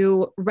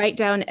to write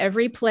down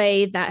every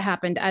play that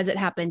happened as it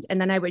happened. And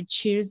then I would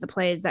choose the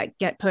plays that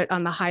get put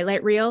on the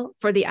highlight reel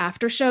for the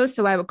after show.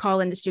 So I would call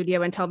into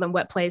studio and tell them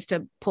what plays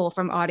to pull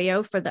from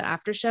audio for the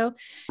after show.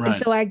 Right. And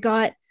so I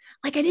got,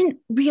 I didn't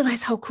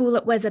realize how cool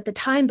it was at the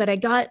time, but I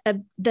got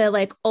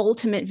the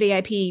ultimate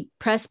VIP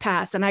press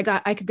pass, and I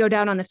could go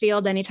down on the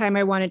field anytime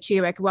I wanted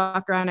to. I could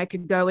walk around, I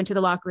could go into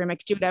the locker room, I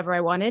could do whatever I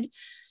wanted.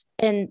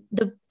 And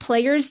the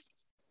players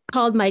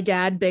called my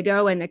dad Big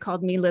O, and they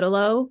called me Little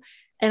O.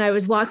 And I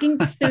was walking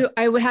through,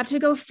 I would have to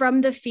go from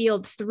the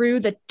field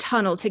through the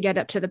tunnel to get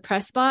up to the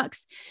press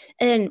box.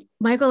 And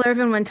Michael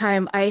Irvin, one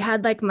time, I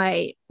had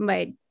my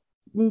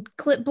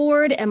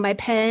clipboard and my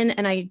pen,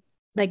 and I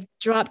like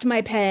dropped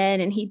my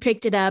pen and he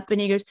picked it up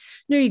and he goes,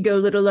 "There you go,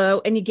 little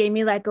O." And he gave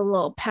me like a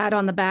little pat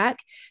on the back,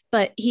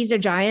 but he's a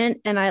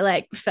giant and I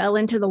like fell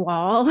into the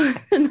wall.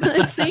 And I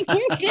was like,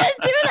 "You can't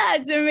do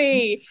that to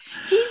me."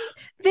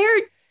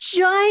 They're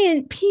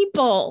giant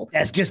people.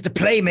 That's just a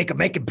playmaker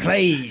making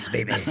plays,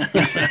 baby.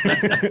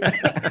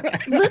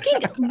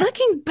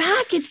 Looking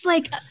back, it's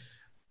like,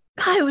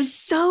 God, I was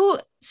so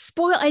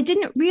spoiled. I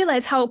didn't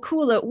realize how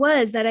cool it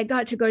was that I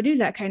got to go do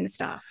that kind of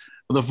stuff.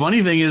 The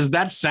funny thing is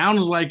that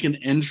sounds like an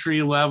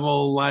entry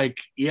level, like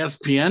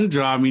ESPN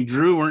job. I mean,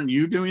 Drew, weren't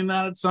you doing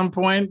that at some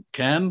point?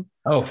 Ken?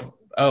 Oh,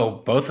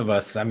 both of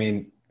us. I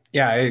mean,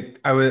 yeah,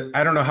 I was,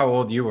 I don't know how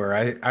old you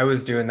were. I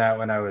was doing that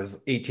when I was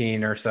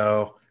 18 or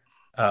so.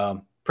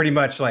 Pretty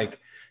much like,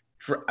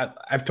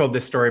 I've told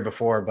this story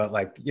before, but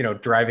like, you know,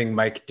 driving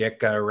Mike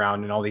Ditka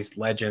around and all these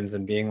legends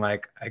and being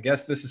like, I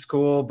guess this is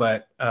cool,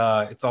 but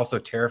it's also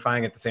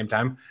terrifying at the same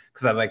time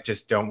because I like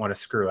just don't want to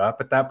screw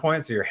up at that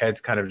point. So your head's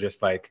kind of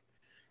just like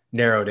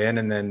narrowed in.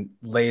 And then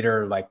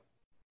later, like,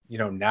 you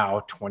know,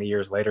 now 20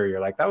 years later,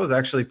 you're like, that was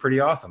actually pretty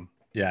awesome.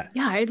 Yeah.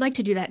 Yeah, I'd like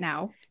to do that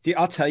now. Dude,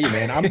 I'll tell you,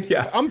 man,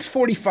 I'm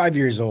 45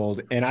 years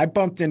old and I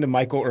bumped into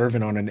Michael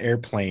Irvin on an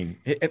airplane.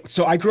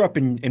 So I grew up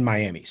in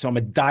Miami. So I'm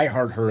a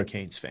diehard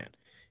Hurricanes fan.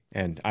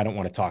 And I don't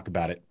want to talk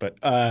about it, but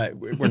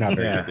we're not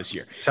very good this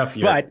year. Tough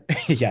year. But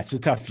yeah, it's a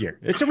tough year.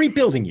 It's a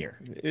rebuilding year.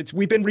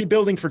 We've been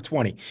rebuilding for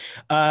 20.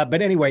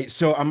 But anyway,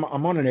 so I'm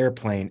on an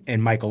airplane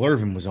and Michael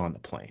Irvin was on the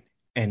plane.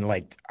 And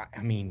like,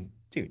 I mean,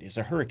 dude, as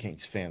a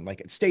Hurricanes fan,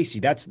 like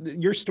Stacy,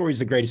 your story is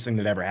the greatest thing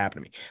that ever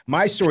happened to me.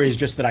 My story is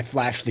just that I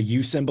flashed the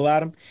U symbol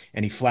at him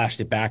and he flashed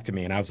it back to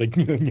me. And I was like,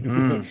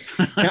 Now,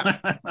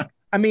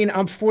 I mean,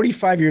 I'm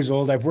 45 years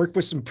old. I've worked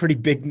with some pretty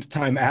big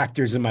time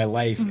actors in my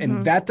life,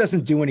 and that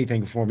doesn't do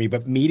anything for me.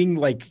 But meeting,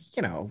 like,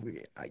 you know,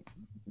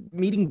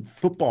 meeting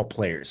football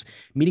players,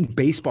 meeting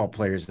baseball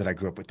players that I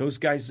grew up with, those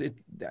guys,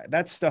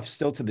 that stuff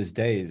still to this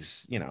day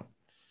is, you know.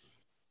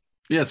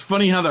 Yeah, it's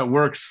funny how that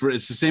works.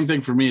 It's the same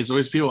thing for me. It's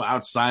always people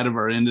outside of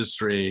our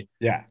industry.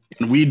 Yeah.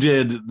 And we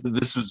did,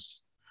 this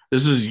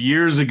was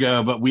years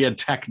ago, but we had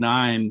Tech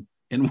Nine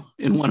in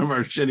one of our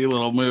shitty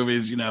little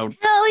movies, you know.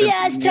 Hell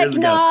yes, Tech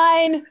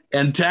Nine.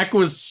 And Tech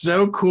was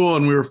so cool.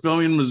 And we were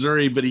filming in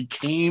Missouri, but he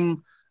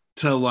came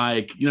to,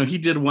 like, you know, he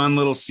did one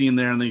little scene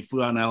there and then he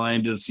flew out in LA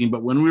and did a scene.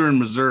 But when we were in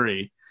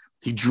Missouri,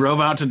 he drove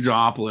out to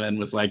Joplin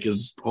with like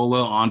his whole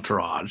little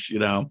entourage, you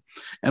know,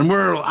 and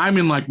I'm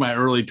in like my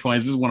early 20s.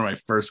 This is one of my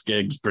first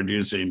gigs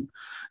producing,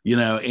 you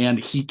know, and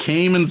he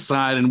came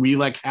inside and we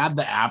like had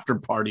the after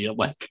party at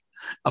like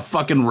a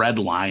fucking Red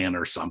Lion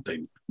or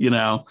something, you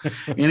know,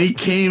 and he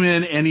came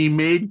in and he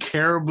made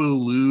Caribou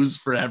lose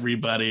for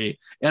everybody.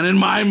 And in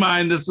my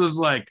mind, this was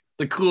like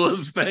the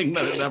coolest thing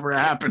that had ever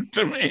happened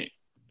to me.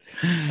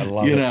 I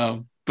love you it.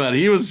 know, but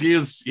he was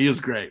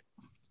great.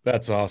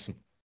 That's awesome.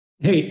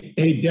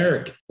 Hey,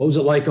 Derek, what was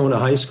it like going to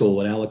high school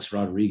with Alex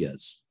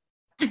Rodriguez?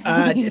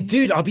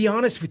 Dude, I'll be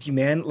honest with you,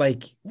 man.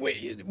 Like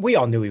we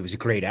all knew he was a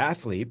great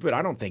athlete, but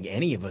I don't think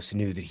any of us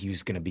knew that he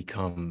was going to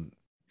become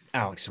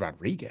Alex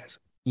Rodriguez.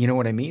 You know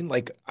what I mean?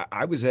 Like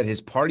I was at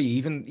his party,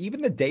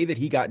 even the day that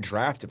he got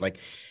drafted. Like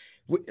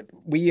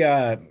he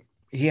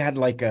had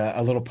like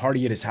a little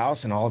party at his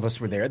house and all of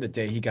us were there the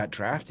day he got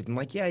drafted. And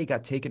like, yeah, he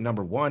got taken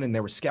number 1 and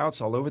there were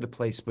scouts all over the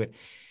place. But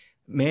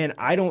man,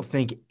 I don't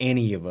think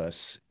any of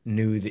us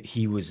knew that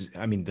he was,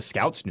 I mean, the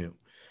scouts knew.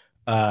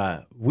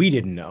 We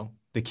didn't know,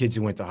 the kids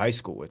who went to high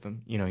school with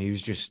him. You know, he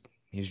was just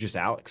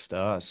Alex to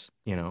us,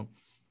 you know.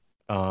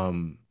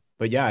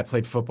 But yeah, I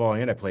played football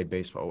and I played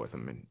baseball with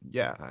him. And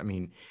yeah, I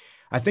mean,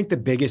 I think the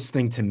biggest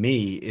thing to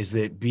me is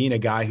that being a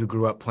guy who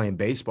grew up playing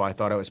baseball, I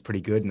thought I was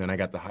pretty good. And then I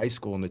got to high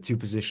school and the 2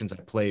 positions I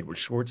played were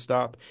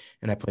shortstop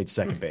and I played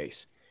second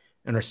base.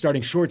 And our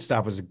starting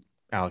shortstop was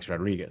Alex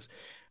Rodriguez.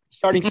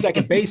 Starting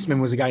second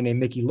baseman was a guy named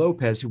Mickey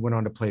Lopez who went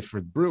on to play for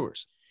the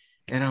Brewers.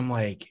 And I'm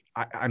like,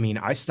 I mean,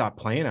 I stopped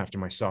playing after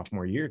my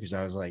sophomore year because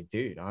I was like,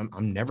 dude,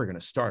 I'm never going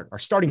to start. Our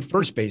starting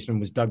first baseman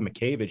was Doug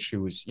McCavich,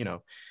 who was, you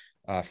know,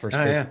 first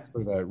baseman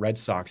for the Red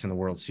Sox in the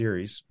World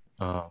Series.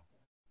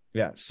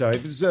 Yeah, so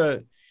it was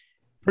a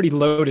pretty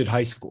loaded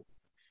high school.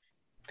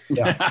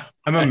 Yeah,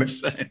 I'm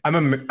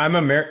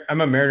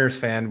a Mariners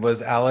fan.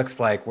 Was Alex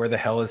like, where the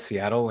hell is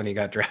Seattle when he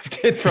got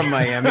drafted from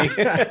Miami?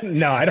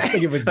 No, I don't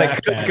think it was like,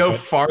 that could bad, go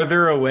but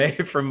farther away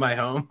from my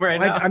home right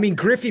now. I mean,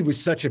 Griffey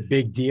was such a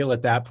big deal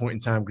at that point in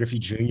time, Griffey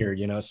Jr.,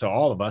 you know, so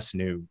all of us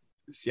knew.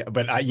 Yeah,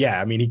 but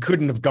I mean, he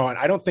couldn't have gone.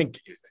 I don't think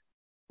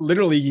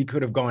literally he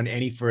could have gone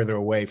any further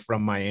away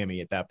from Miami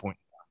at that point.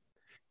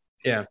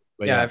 Yeah.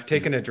 But yeah, I've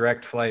taken a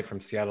direct flight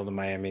from Seattle to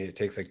Miami. It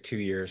takes like 2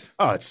 years.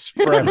 Oh, it's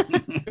forever.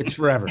 It's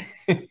forever.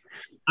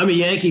 I'm a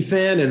Yankee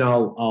fan, and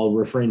I'll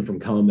refrain from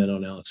comment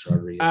on Alex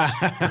Rodriguez.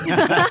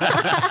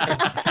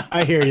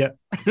 I hear you.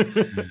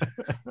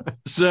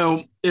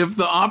 So if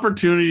the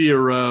opportunity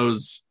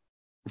arose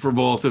for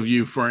both of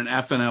you for an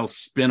FNL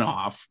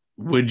spinoff,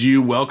 would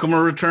you welcome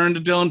a return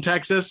to Dillon,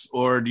 Texas,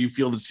 or do you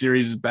feel the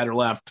series is better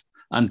left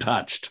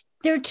untouched?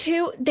 There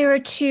are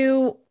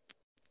two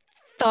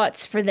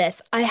thoughts for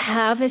this. I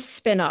have a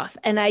spinoff,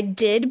 and I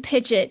did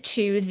pitch it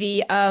to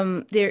the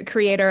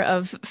creator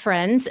of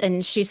Friends,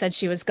 and she said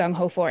she was gung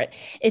ho for it.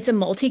 It's a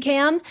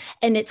multicam,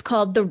 and it's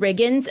called The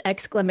Riggins !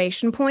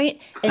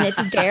 And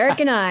it's Derek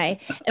and I,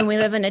 and we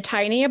live in a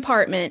tiny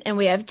apartment, and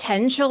we have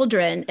 10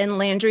 children, and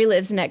Landry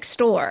lives next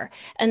door,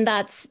 and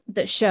that's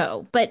the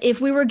show. But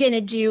if we were gonna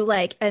do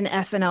like an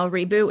FNL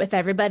reboot with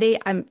everybody,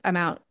 I'm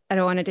out. I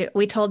don't want to do.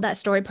 We told that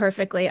story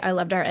perfectly. I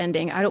loved our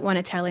ending. I don't want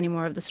to tell any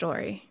more of the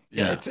story.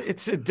 Yeah,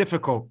 it's a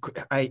difficult.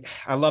 I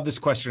love this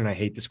question and I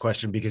hate this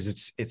question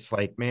because it's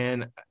like,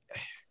 man,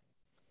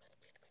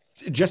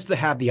 just to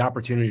have the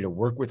opportunity to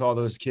work with all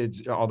those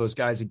kids, all those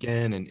guys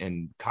again,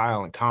 and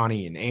Kyle and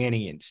Connie and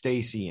Annie and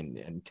Stacy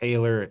and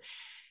Taylor,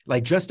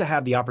 like just to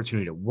have the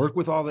opportunity to work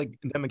with all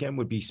them again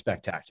would be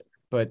spectacular.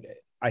 But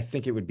I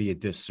think it would be a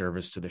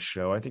disservice to the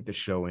show. I think the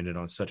show ended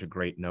on such a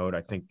great note.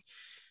 I think.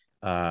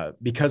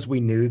 Because we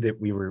knew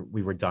that we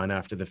were done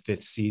after the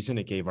 5th season,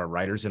 it gave our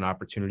writers an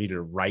opportunity to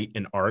write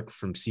an arc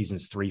from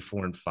seasons 3,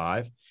 4, and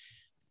 5.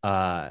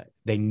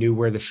 They knew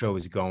where the show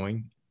was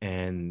going,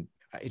 and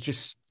it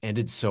just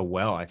ended so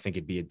well. I think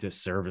it'd be a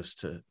disservice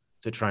to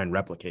try and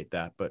replicate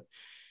that. But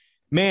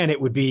man,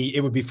 it would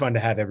be fun to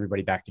have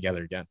everybody back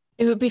together again.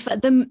 It would be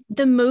fun.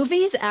 The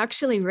movie's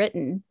actually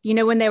written. You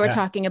know, when they were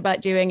talking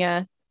about doing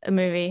a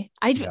movie.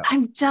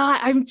 I'm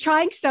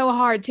trying so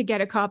hard to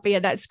get a copy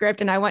of that script,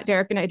 and I want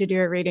Derek and I to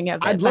do a reading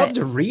of it. I'd love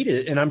to read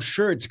it, and I'm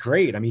sure it's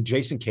great. I mean,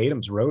 Jason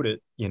Katims wrote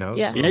it, you know.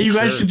 Yeah, so you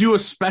guys should do a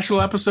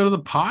special episode of the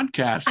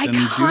podcast and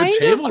do a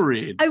table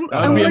read.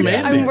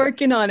 I'm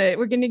working on it.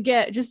 We're gonna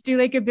do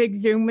like a big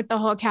Zoom with the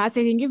whole cast.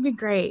 I think it'd be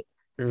great.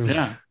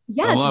 Yeah,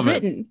 it's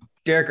written.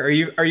 Derek,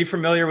 are you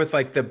familiar with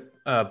like the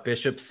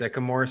Bishop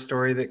Sycamore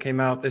story that came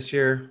out this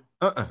year?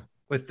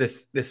 With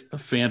this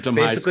Phantom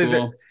High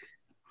School.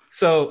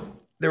 So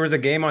there was a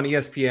game on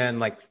ESPN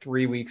like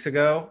 3 weeks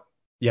ago,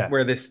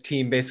 where this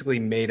team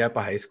basically made up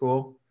a high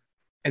school,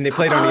 and they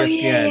played on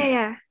ESPN.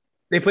 Yeah.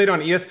 They played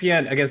on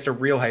ESPN against a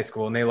real high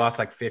school, and they lost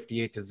like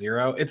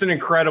 58-0. It's an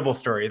incredible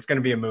story. It's going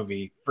to be a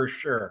movie for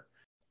sure.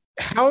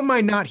 How am I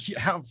not?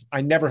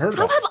 I never heard of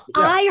it. How have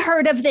I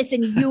heard of this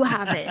and you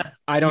haven't?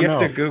 I don't know. You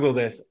have to Google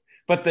this.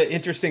 But the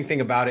interesting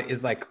thing about it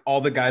is like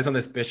all the guys on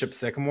this Bishop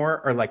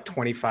Sycamore are like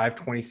 25,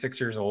 26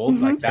 years old.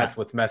 Like that's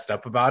what's messed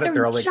up about it.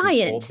 They're all like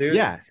these old dudes.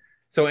 Yeah.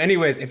 So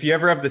anyways, if you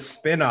ever have the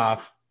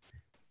spinoff,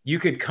 you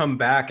could come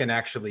back and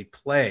actually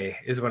play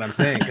is what I'm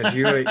saying. Because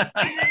you and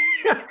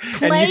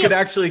you could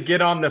actually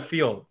get on the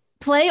field.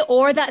 Play,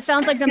 or that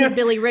sounds like something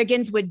Billy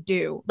Riggins would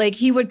do. Like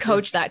he would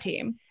coach that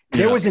team.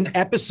 There was an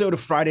episode of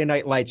Friday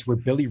Night Lights where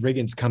Billy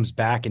Riggins comes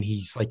back and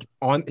he's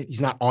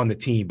not on the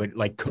team, but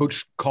like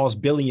coach calls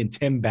Billy and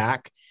Tim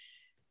back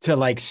to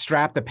like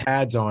strap the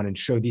pads on and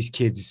show these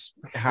kids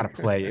how to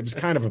play. It was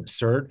kind of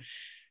absurd.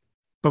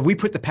 But we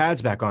put the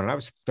pads back on, and I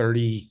was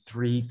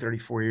 33,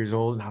 34 years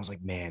old. And I was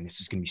like, man,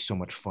 this is going to be so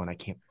much fun. I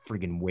can't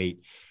friggin'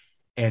 wait.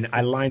 And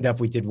I lined up,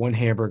 we did one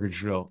hamburger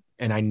drill,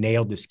 and I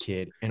nailed this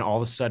kid. And all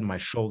of a sudden, my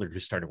shoulder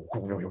just started.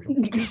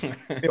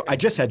 I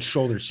just had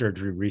shoulder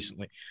surgery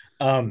recently.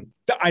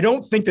 I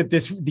don't think that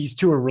these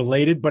two are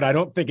related, but I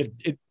don't think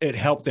it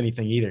helped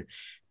anything either.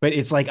 But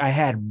it's like I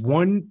had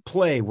one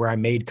play where I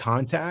made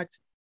contact,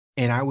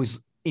 and I was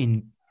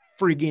in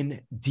friggin'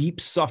 deep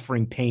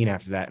suffering pain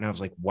after that. And I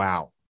was like,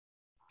 wow.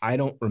 I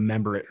don't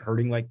remember it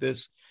hurting like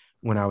this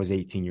when I was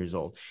 18 years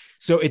old.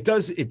 So it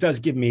does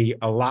give me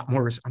a lot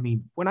more. I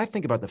mean, when I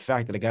think about the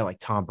fact that a guy like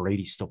Tom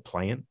Brady's still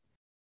playing,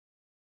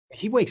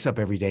 he wakes up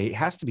every day. He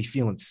has to be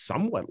feeling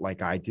somewhat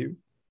like I do.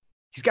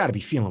 He's got to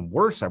be feeling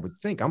worse, I would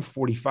think. I'm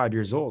 45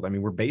 years old. I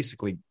mean, we're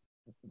basically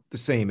the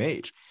same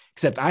age,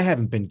 except I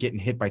haven't been getting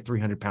hit by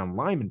 300-pound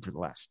linemen for the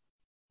last,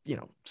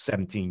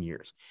 17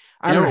 years.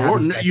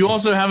 You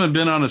also haven't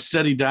been on a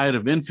steady diet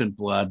of infant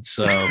blood.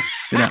 So,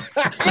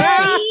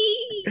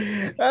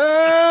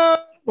 oh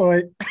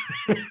boy.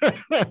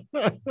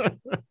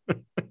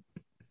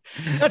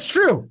 That's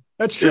true.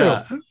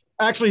 Yeah.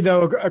 Actually,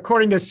 though,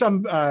 according to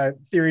some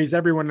theories,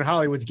 everyone in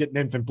Hollywood's getting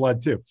infant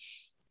blood too.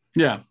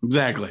 Yeah,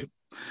 exactly.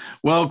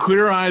 Well,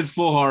 Clear Eyes,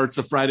 Full Hearts,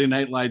 a Friday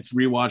Night Lights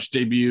rewatch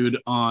debuted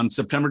on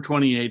September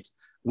 28th.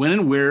 When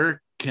and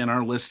where can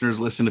our listeners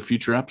listen to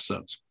future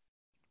episodes?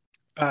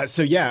 I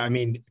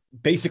mean,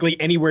 basically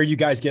anywhere you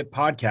guys get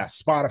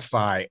podcasts,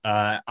 Spotify,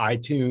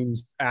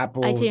 iTunes,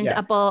 Apple,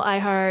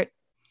 iHeart.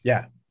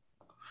 Yeah.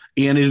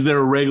 And is there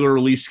a regular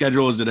release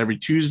schedule? Is it every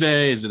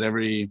Tuesday? It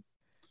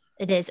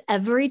is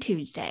every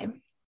Tuesday.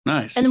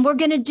 Nice. And we're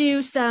going to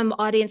do some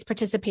audience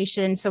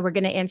participation. So we're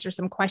going to answer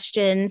some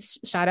questions.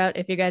 Shout out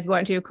if you guys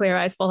want to,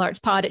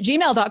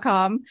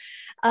 cleareyesfullheartspod@gmail.com.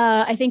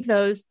 I think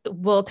those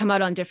will come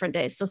out on different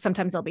days. So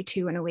sometimes there'll be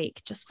 2 in a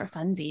week just for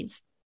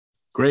funsies.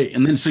 Great.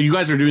 And then, so you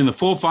guys are doing the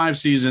full 5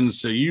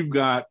 seasons. So you've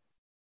got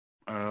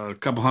a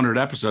couple hundred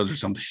episodes or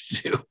something to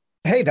do.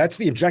 Hey, that's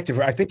the objective.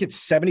 I think it's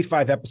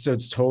 75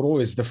 episodes total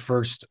is the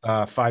first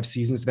 5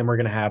 seasons. Then we're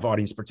going to have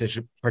audience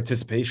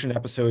participation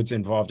episodes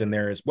involved in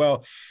there as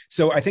well.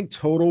 So I think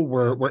total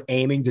we're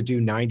aiming to do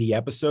 90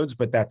 episodes,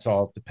 but that's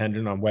all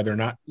dependent on whether or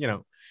not,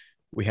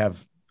 we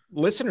have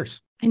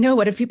listeners. I know.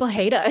 What if people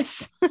hate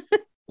us?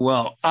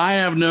 Well, I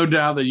have no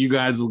doubt that you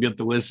guys will get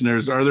the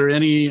listeners. Are there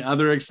any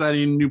other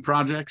exciting new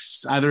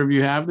projects either of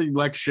you have that you'd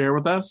like to share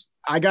with us?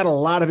 I got a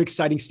lot of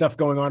exciting stuff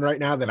going on right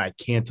now that I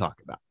can't talk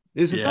about.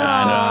 I know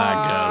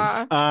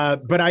how it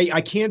goes. But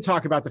I can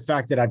talk about the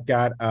fact that I've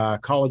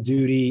got Call of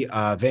Duty,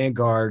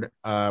 Vanguard,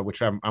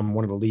 which I'm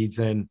one of the leads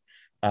in,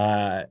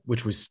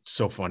 which was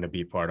so fun to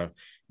be a part of.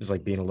 It was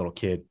like being a little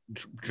kid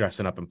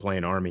dressing up and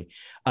playing Army.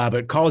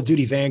 But Call of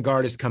Duty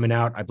Vanguard is coming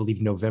out, I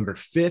believe, November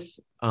 5th.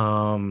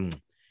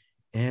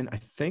 And I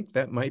think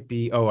that might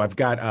be, I've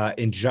got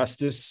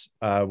Injustice,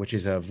 which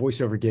is a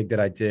voiceover gig that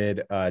I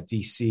did,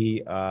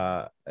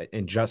 DC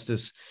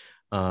Injustice,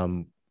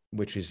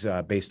 which is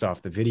based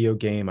off the video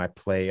game. I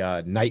play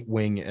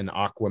Nightwing and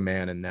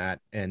Aquaman in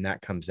that, and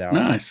that comes out,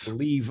 nice. I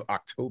believe,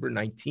 October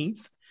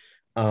 19th.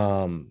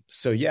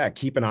 So yeah,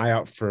 keep an eye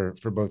out for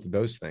both of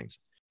those things.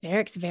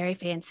 Derek's very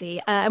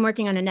fancy. I'm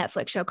working on a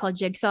Netflix show called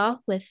Jigsaw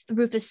with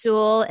Rufus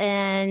Sewell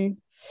and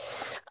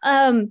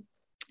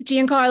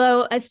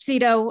Giancarlo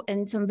Esposito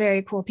and some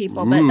very cool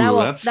people, but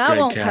that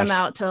won't come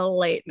out till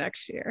late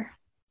next year.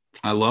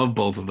 I love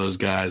both of those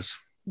guys.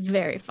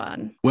 Very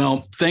fun.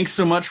 Well, thanks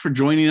so much for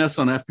joining us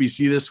on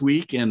FBC this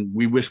week, and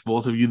we wish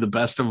both of you the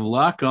best of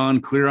luck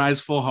on Clear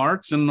Eyes, Full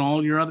Hearts and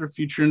all your other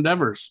future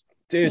endeavors.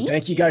 Dude,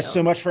 thank you guys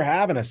so much for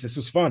having us. This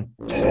was fun.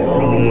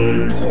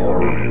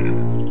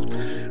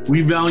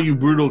 We value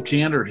brutal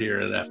candor here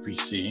at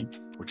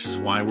FBC, which is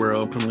why we're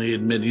openly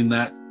admitting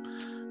that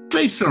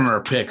based on our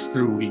picks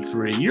through week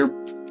 3, you're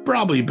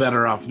probably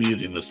better off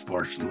muting this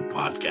portion of the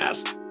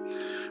podcast.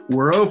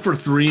 We're 0 for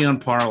 3 on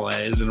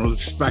parlays, and with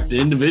respect to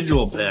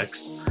individual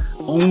picks,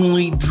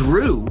 only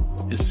Drew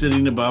is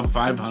sitting above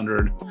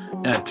 500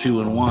 at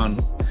 2-1.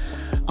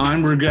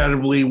 I'm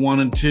regrettably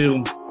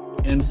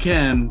 1-2, and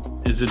Ken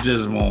is a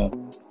dismal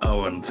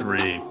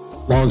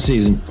 0-3. Long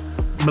season.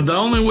 But the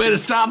only way to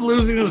stop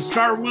losing is to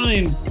start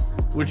winning,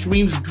 which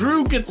means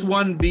Drew gets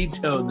one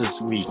veto this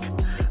week,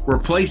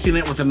 replacing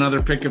it with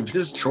another pick of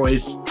his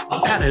choice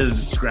at his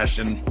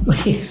discretion.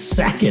 Wait a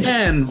second.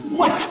 Ken.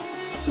 What?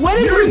 When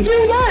did we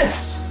do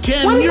this?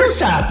 Ken, when did this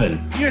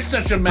happen? You're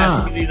such a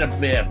mess. You need a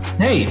bib.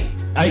 Hey.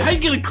 How you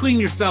going to clean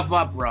yourself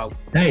up, bro?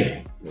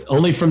 Hey,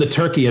 only from the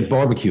turkey at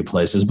barbecue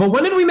places. But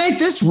when did we make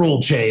this rule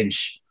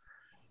change?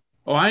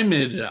 Oh, I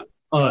made it up.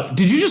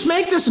 Did you just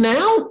make this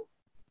now?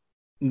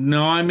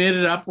 No, I made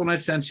it up when I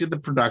sent you the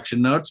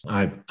production notes.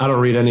 I don't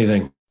read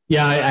anything.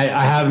 Yeah,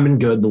 I haven't been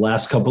good the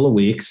last couple of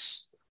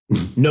weeks.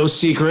 No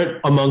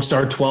secret amongst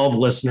our 12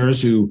 listeners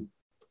who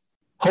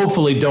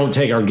hopefully don't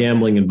take our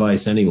gambling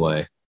advice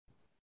anyway.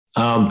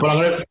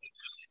 But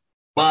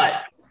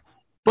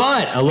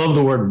I love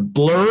the word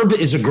blurb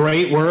is a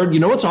great word.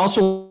 You know what's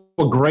also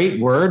a great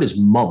word is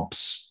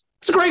mumps.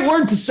 It's a great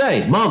word to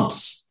say,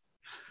 mumps,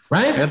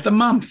 right? Get the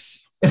mumps.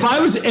 If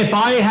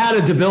I had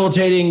a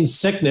debilitating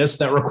sickness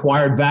that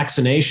required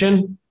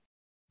vaccination,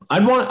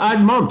 I'd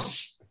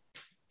mumps.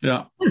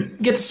 Yeah.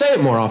 Get to say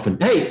it more often.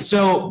 Hey,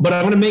 but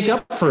I'm going to make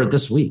up for it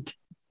this week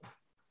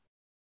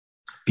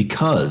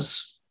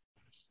because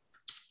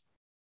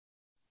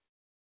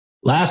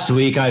last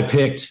week I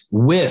picked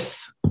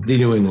with the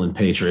New England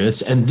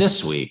Patriots, and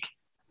this week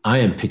I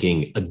am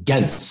picking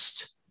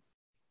against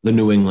the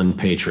New England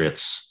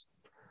Patriots.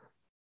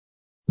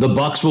 The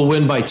Bucs will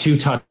win by 2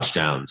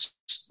 touchdowns.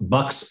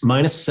 Bucs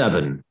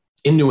 -7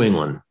 in New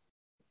England.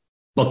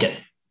 Book it.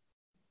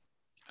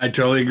 I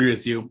totally agree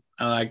with you.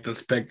 I like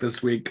this pick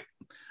this week.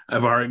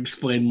 I've already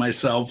explained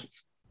myself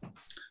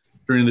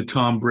during the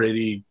Tom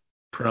Brady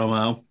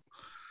promo.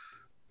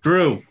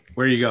 Drew,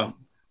 where you go?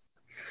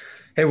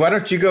 Hey, why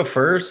don't you go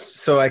first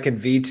so I can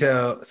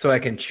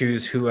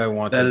choose who I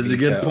want That to is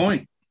veto. a good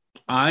point.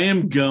 I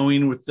am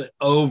going with the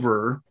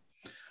over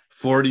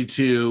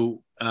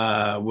 42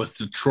 with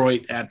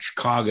Detroit at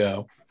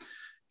Chicago.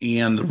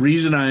 And the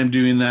reason I am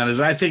doing that is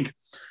I think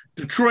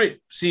Detroit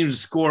seems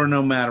to score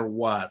no matter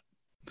what.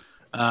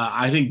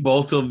 I think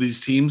both of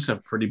these teams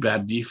have pretty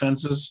bad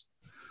defenses.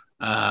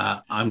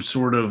 I'm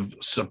sort of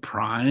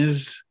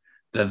surprised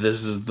that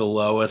this is the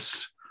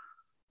lowest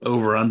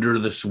over-under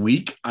this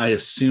week. I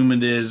assume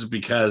it is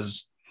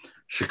because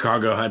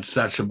Chicago had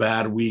such a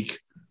bad week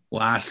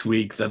last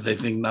week that they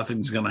think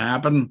nothing's going to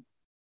happen.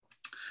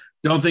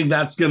 Don't think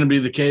that's going to be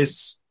the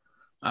case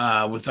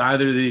with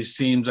either of these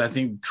teams. I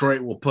think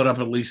Detroit will put up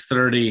at least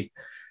 30,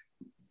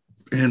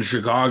 and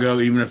Chicago,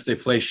 even if they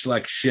play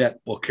like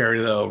shit, will carry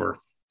the over.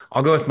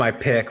 I'll go with my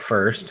pick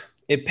first.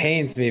 It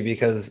pains me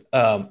because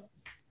the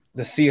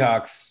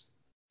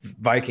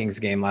Seahawks-Vikings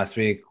game last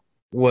week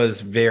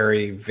was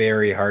very,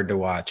 very hard to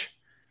watch.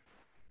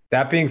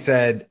 That being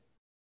said,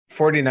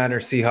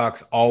 49ers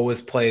Seahawks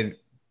always play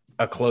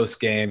a close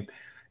game.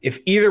 If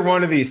either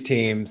one of these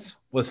teams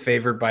was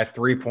favored by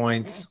 3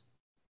 points,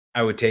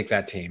 I would take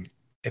that team.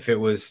 If it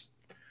was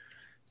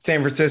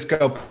San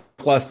Francisco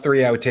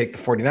 +3, I would take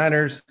the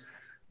 49ers.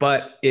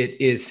 But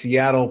it is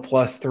Seattle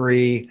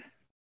 +3.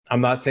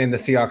 I'm not saying the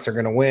Seahawks are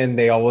going to win.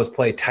 They always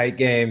play tight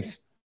games.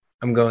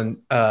 I'm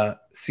going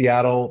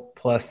Seattle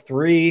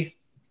 +3.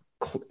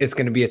 it's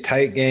going to be a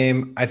tight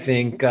game. I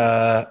think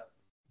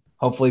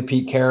hopefully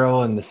Pete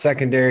Carroll and the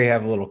secondary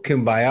have a little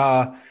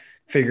kumbaya,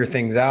 figure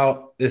things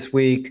out this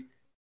week.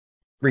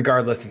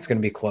 Regardless, it's going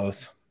to be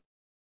close.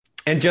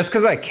 And just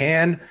because I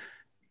can,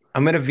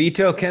 I'm going to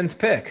veto Ken's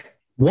pick.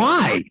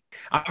 Why?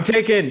 I'm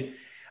taking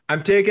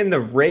the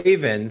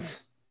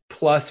Ravens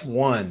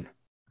 +1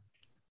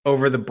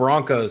 over the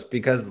Broncos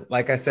because,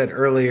 like I said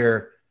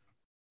earlier,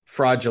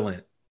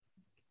 fraudulent.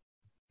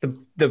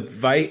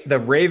 The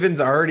Ravens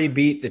already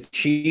beat the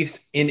Chiefs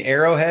in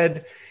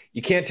Arrowhead.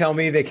 You can't tell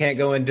me they can't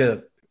go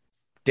into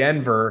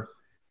Denver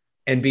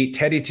and beat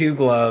Teddy Two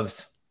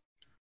Gloves.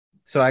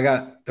 So I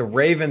got the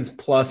Ravens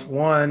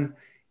 +1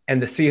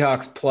 and the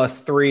Seahawks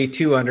 +3,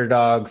 2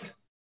 underdogs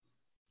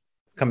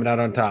coming out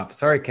on top.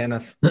 Sorry,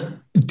 Kenneth.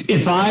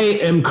 If I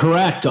am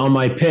correct on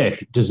my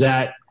pick, does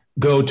that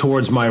go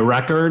towards my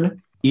record?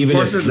 Even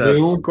if it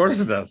does. Of course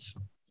it does.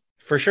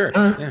 For sure.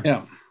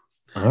 Yeah.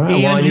 All right,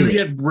 and you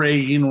get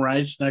bragging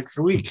rights next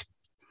week.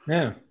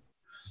 Yeah.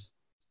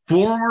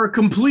 For our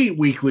complete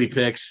weekly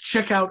picks,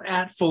 check out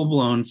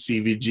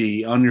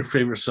 @FullBlownCVG on your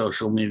favorite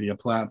social media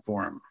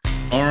platform.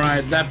 All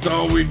right, that's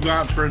all we've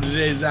got for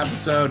today's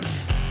episode.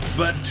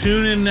 But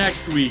tune in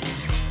next week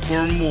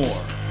for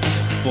more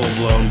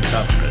full-blown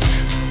coverage.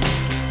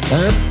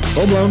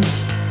 Full blown.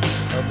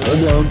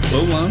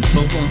 Full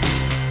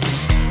blown.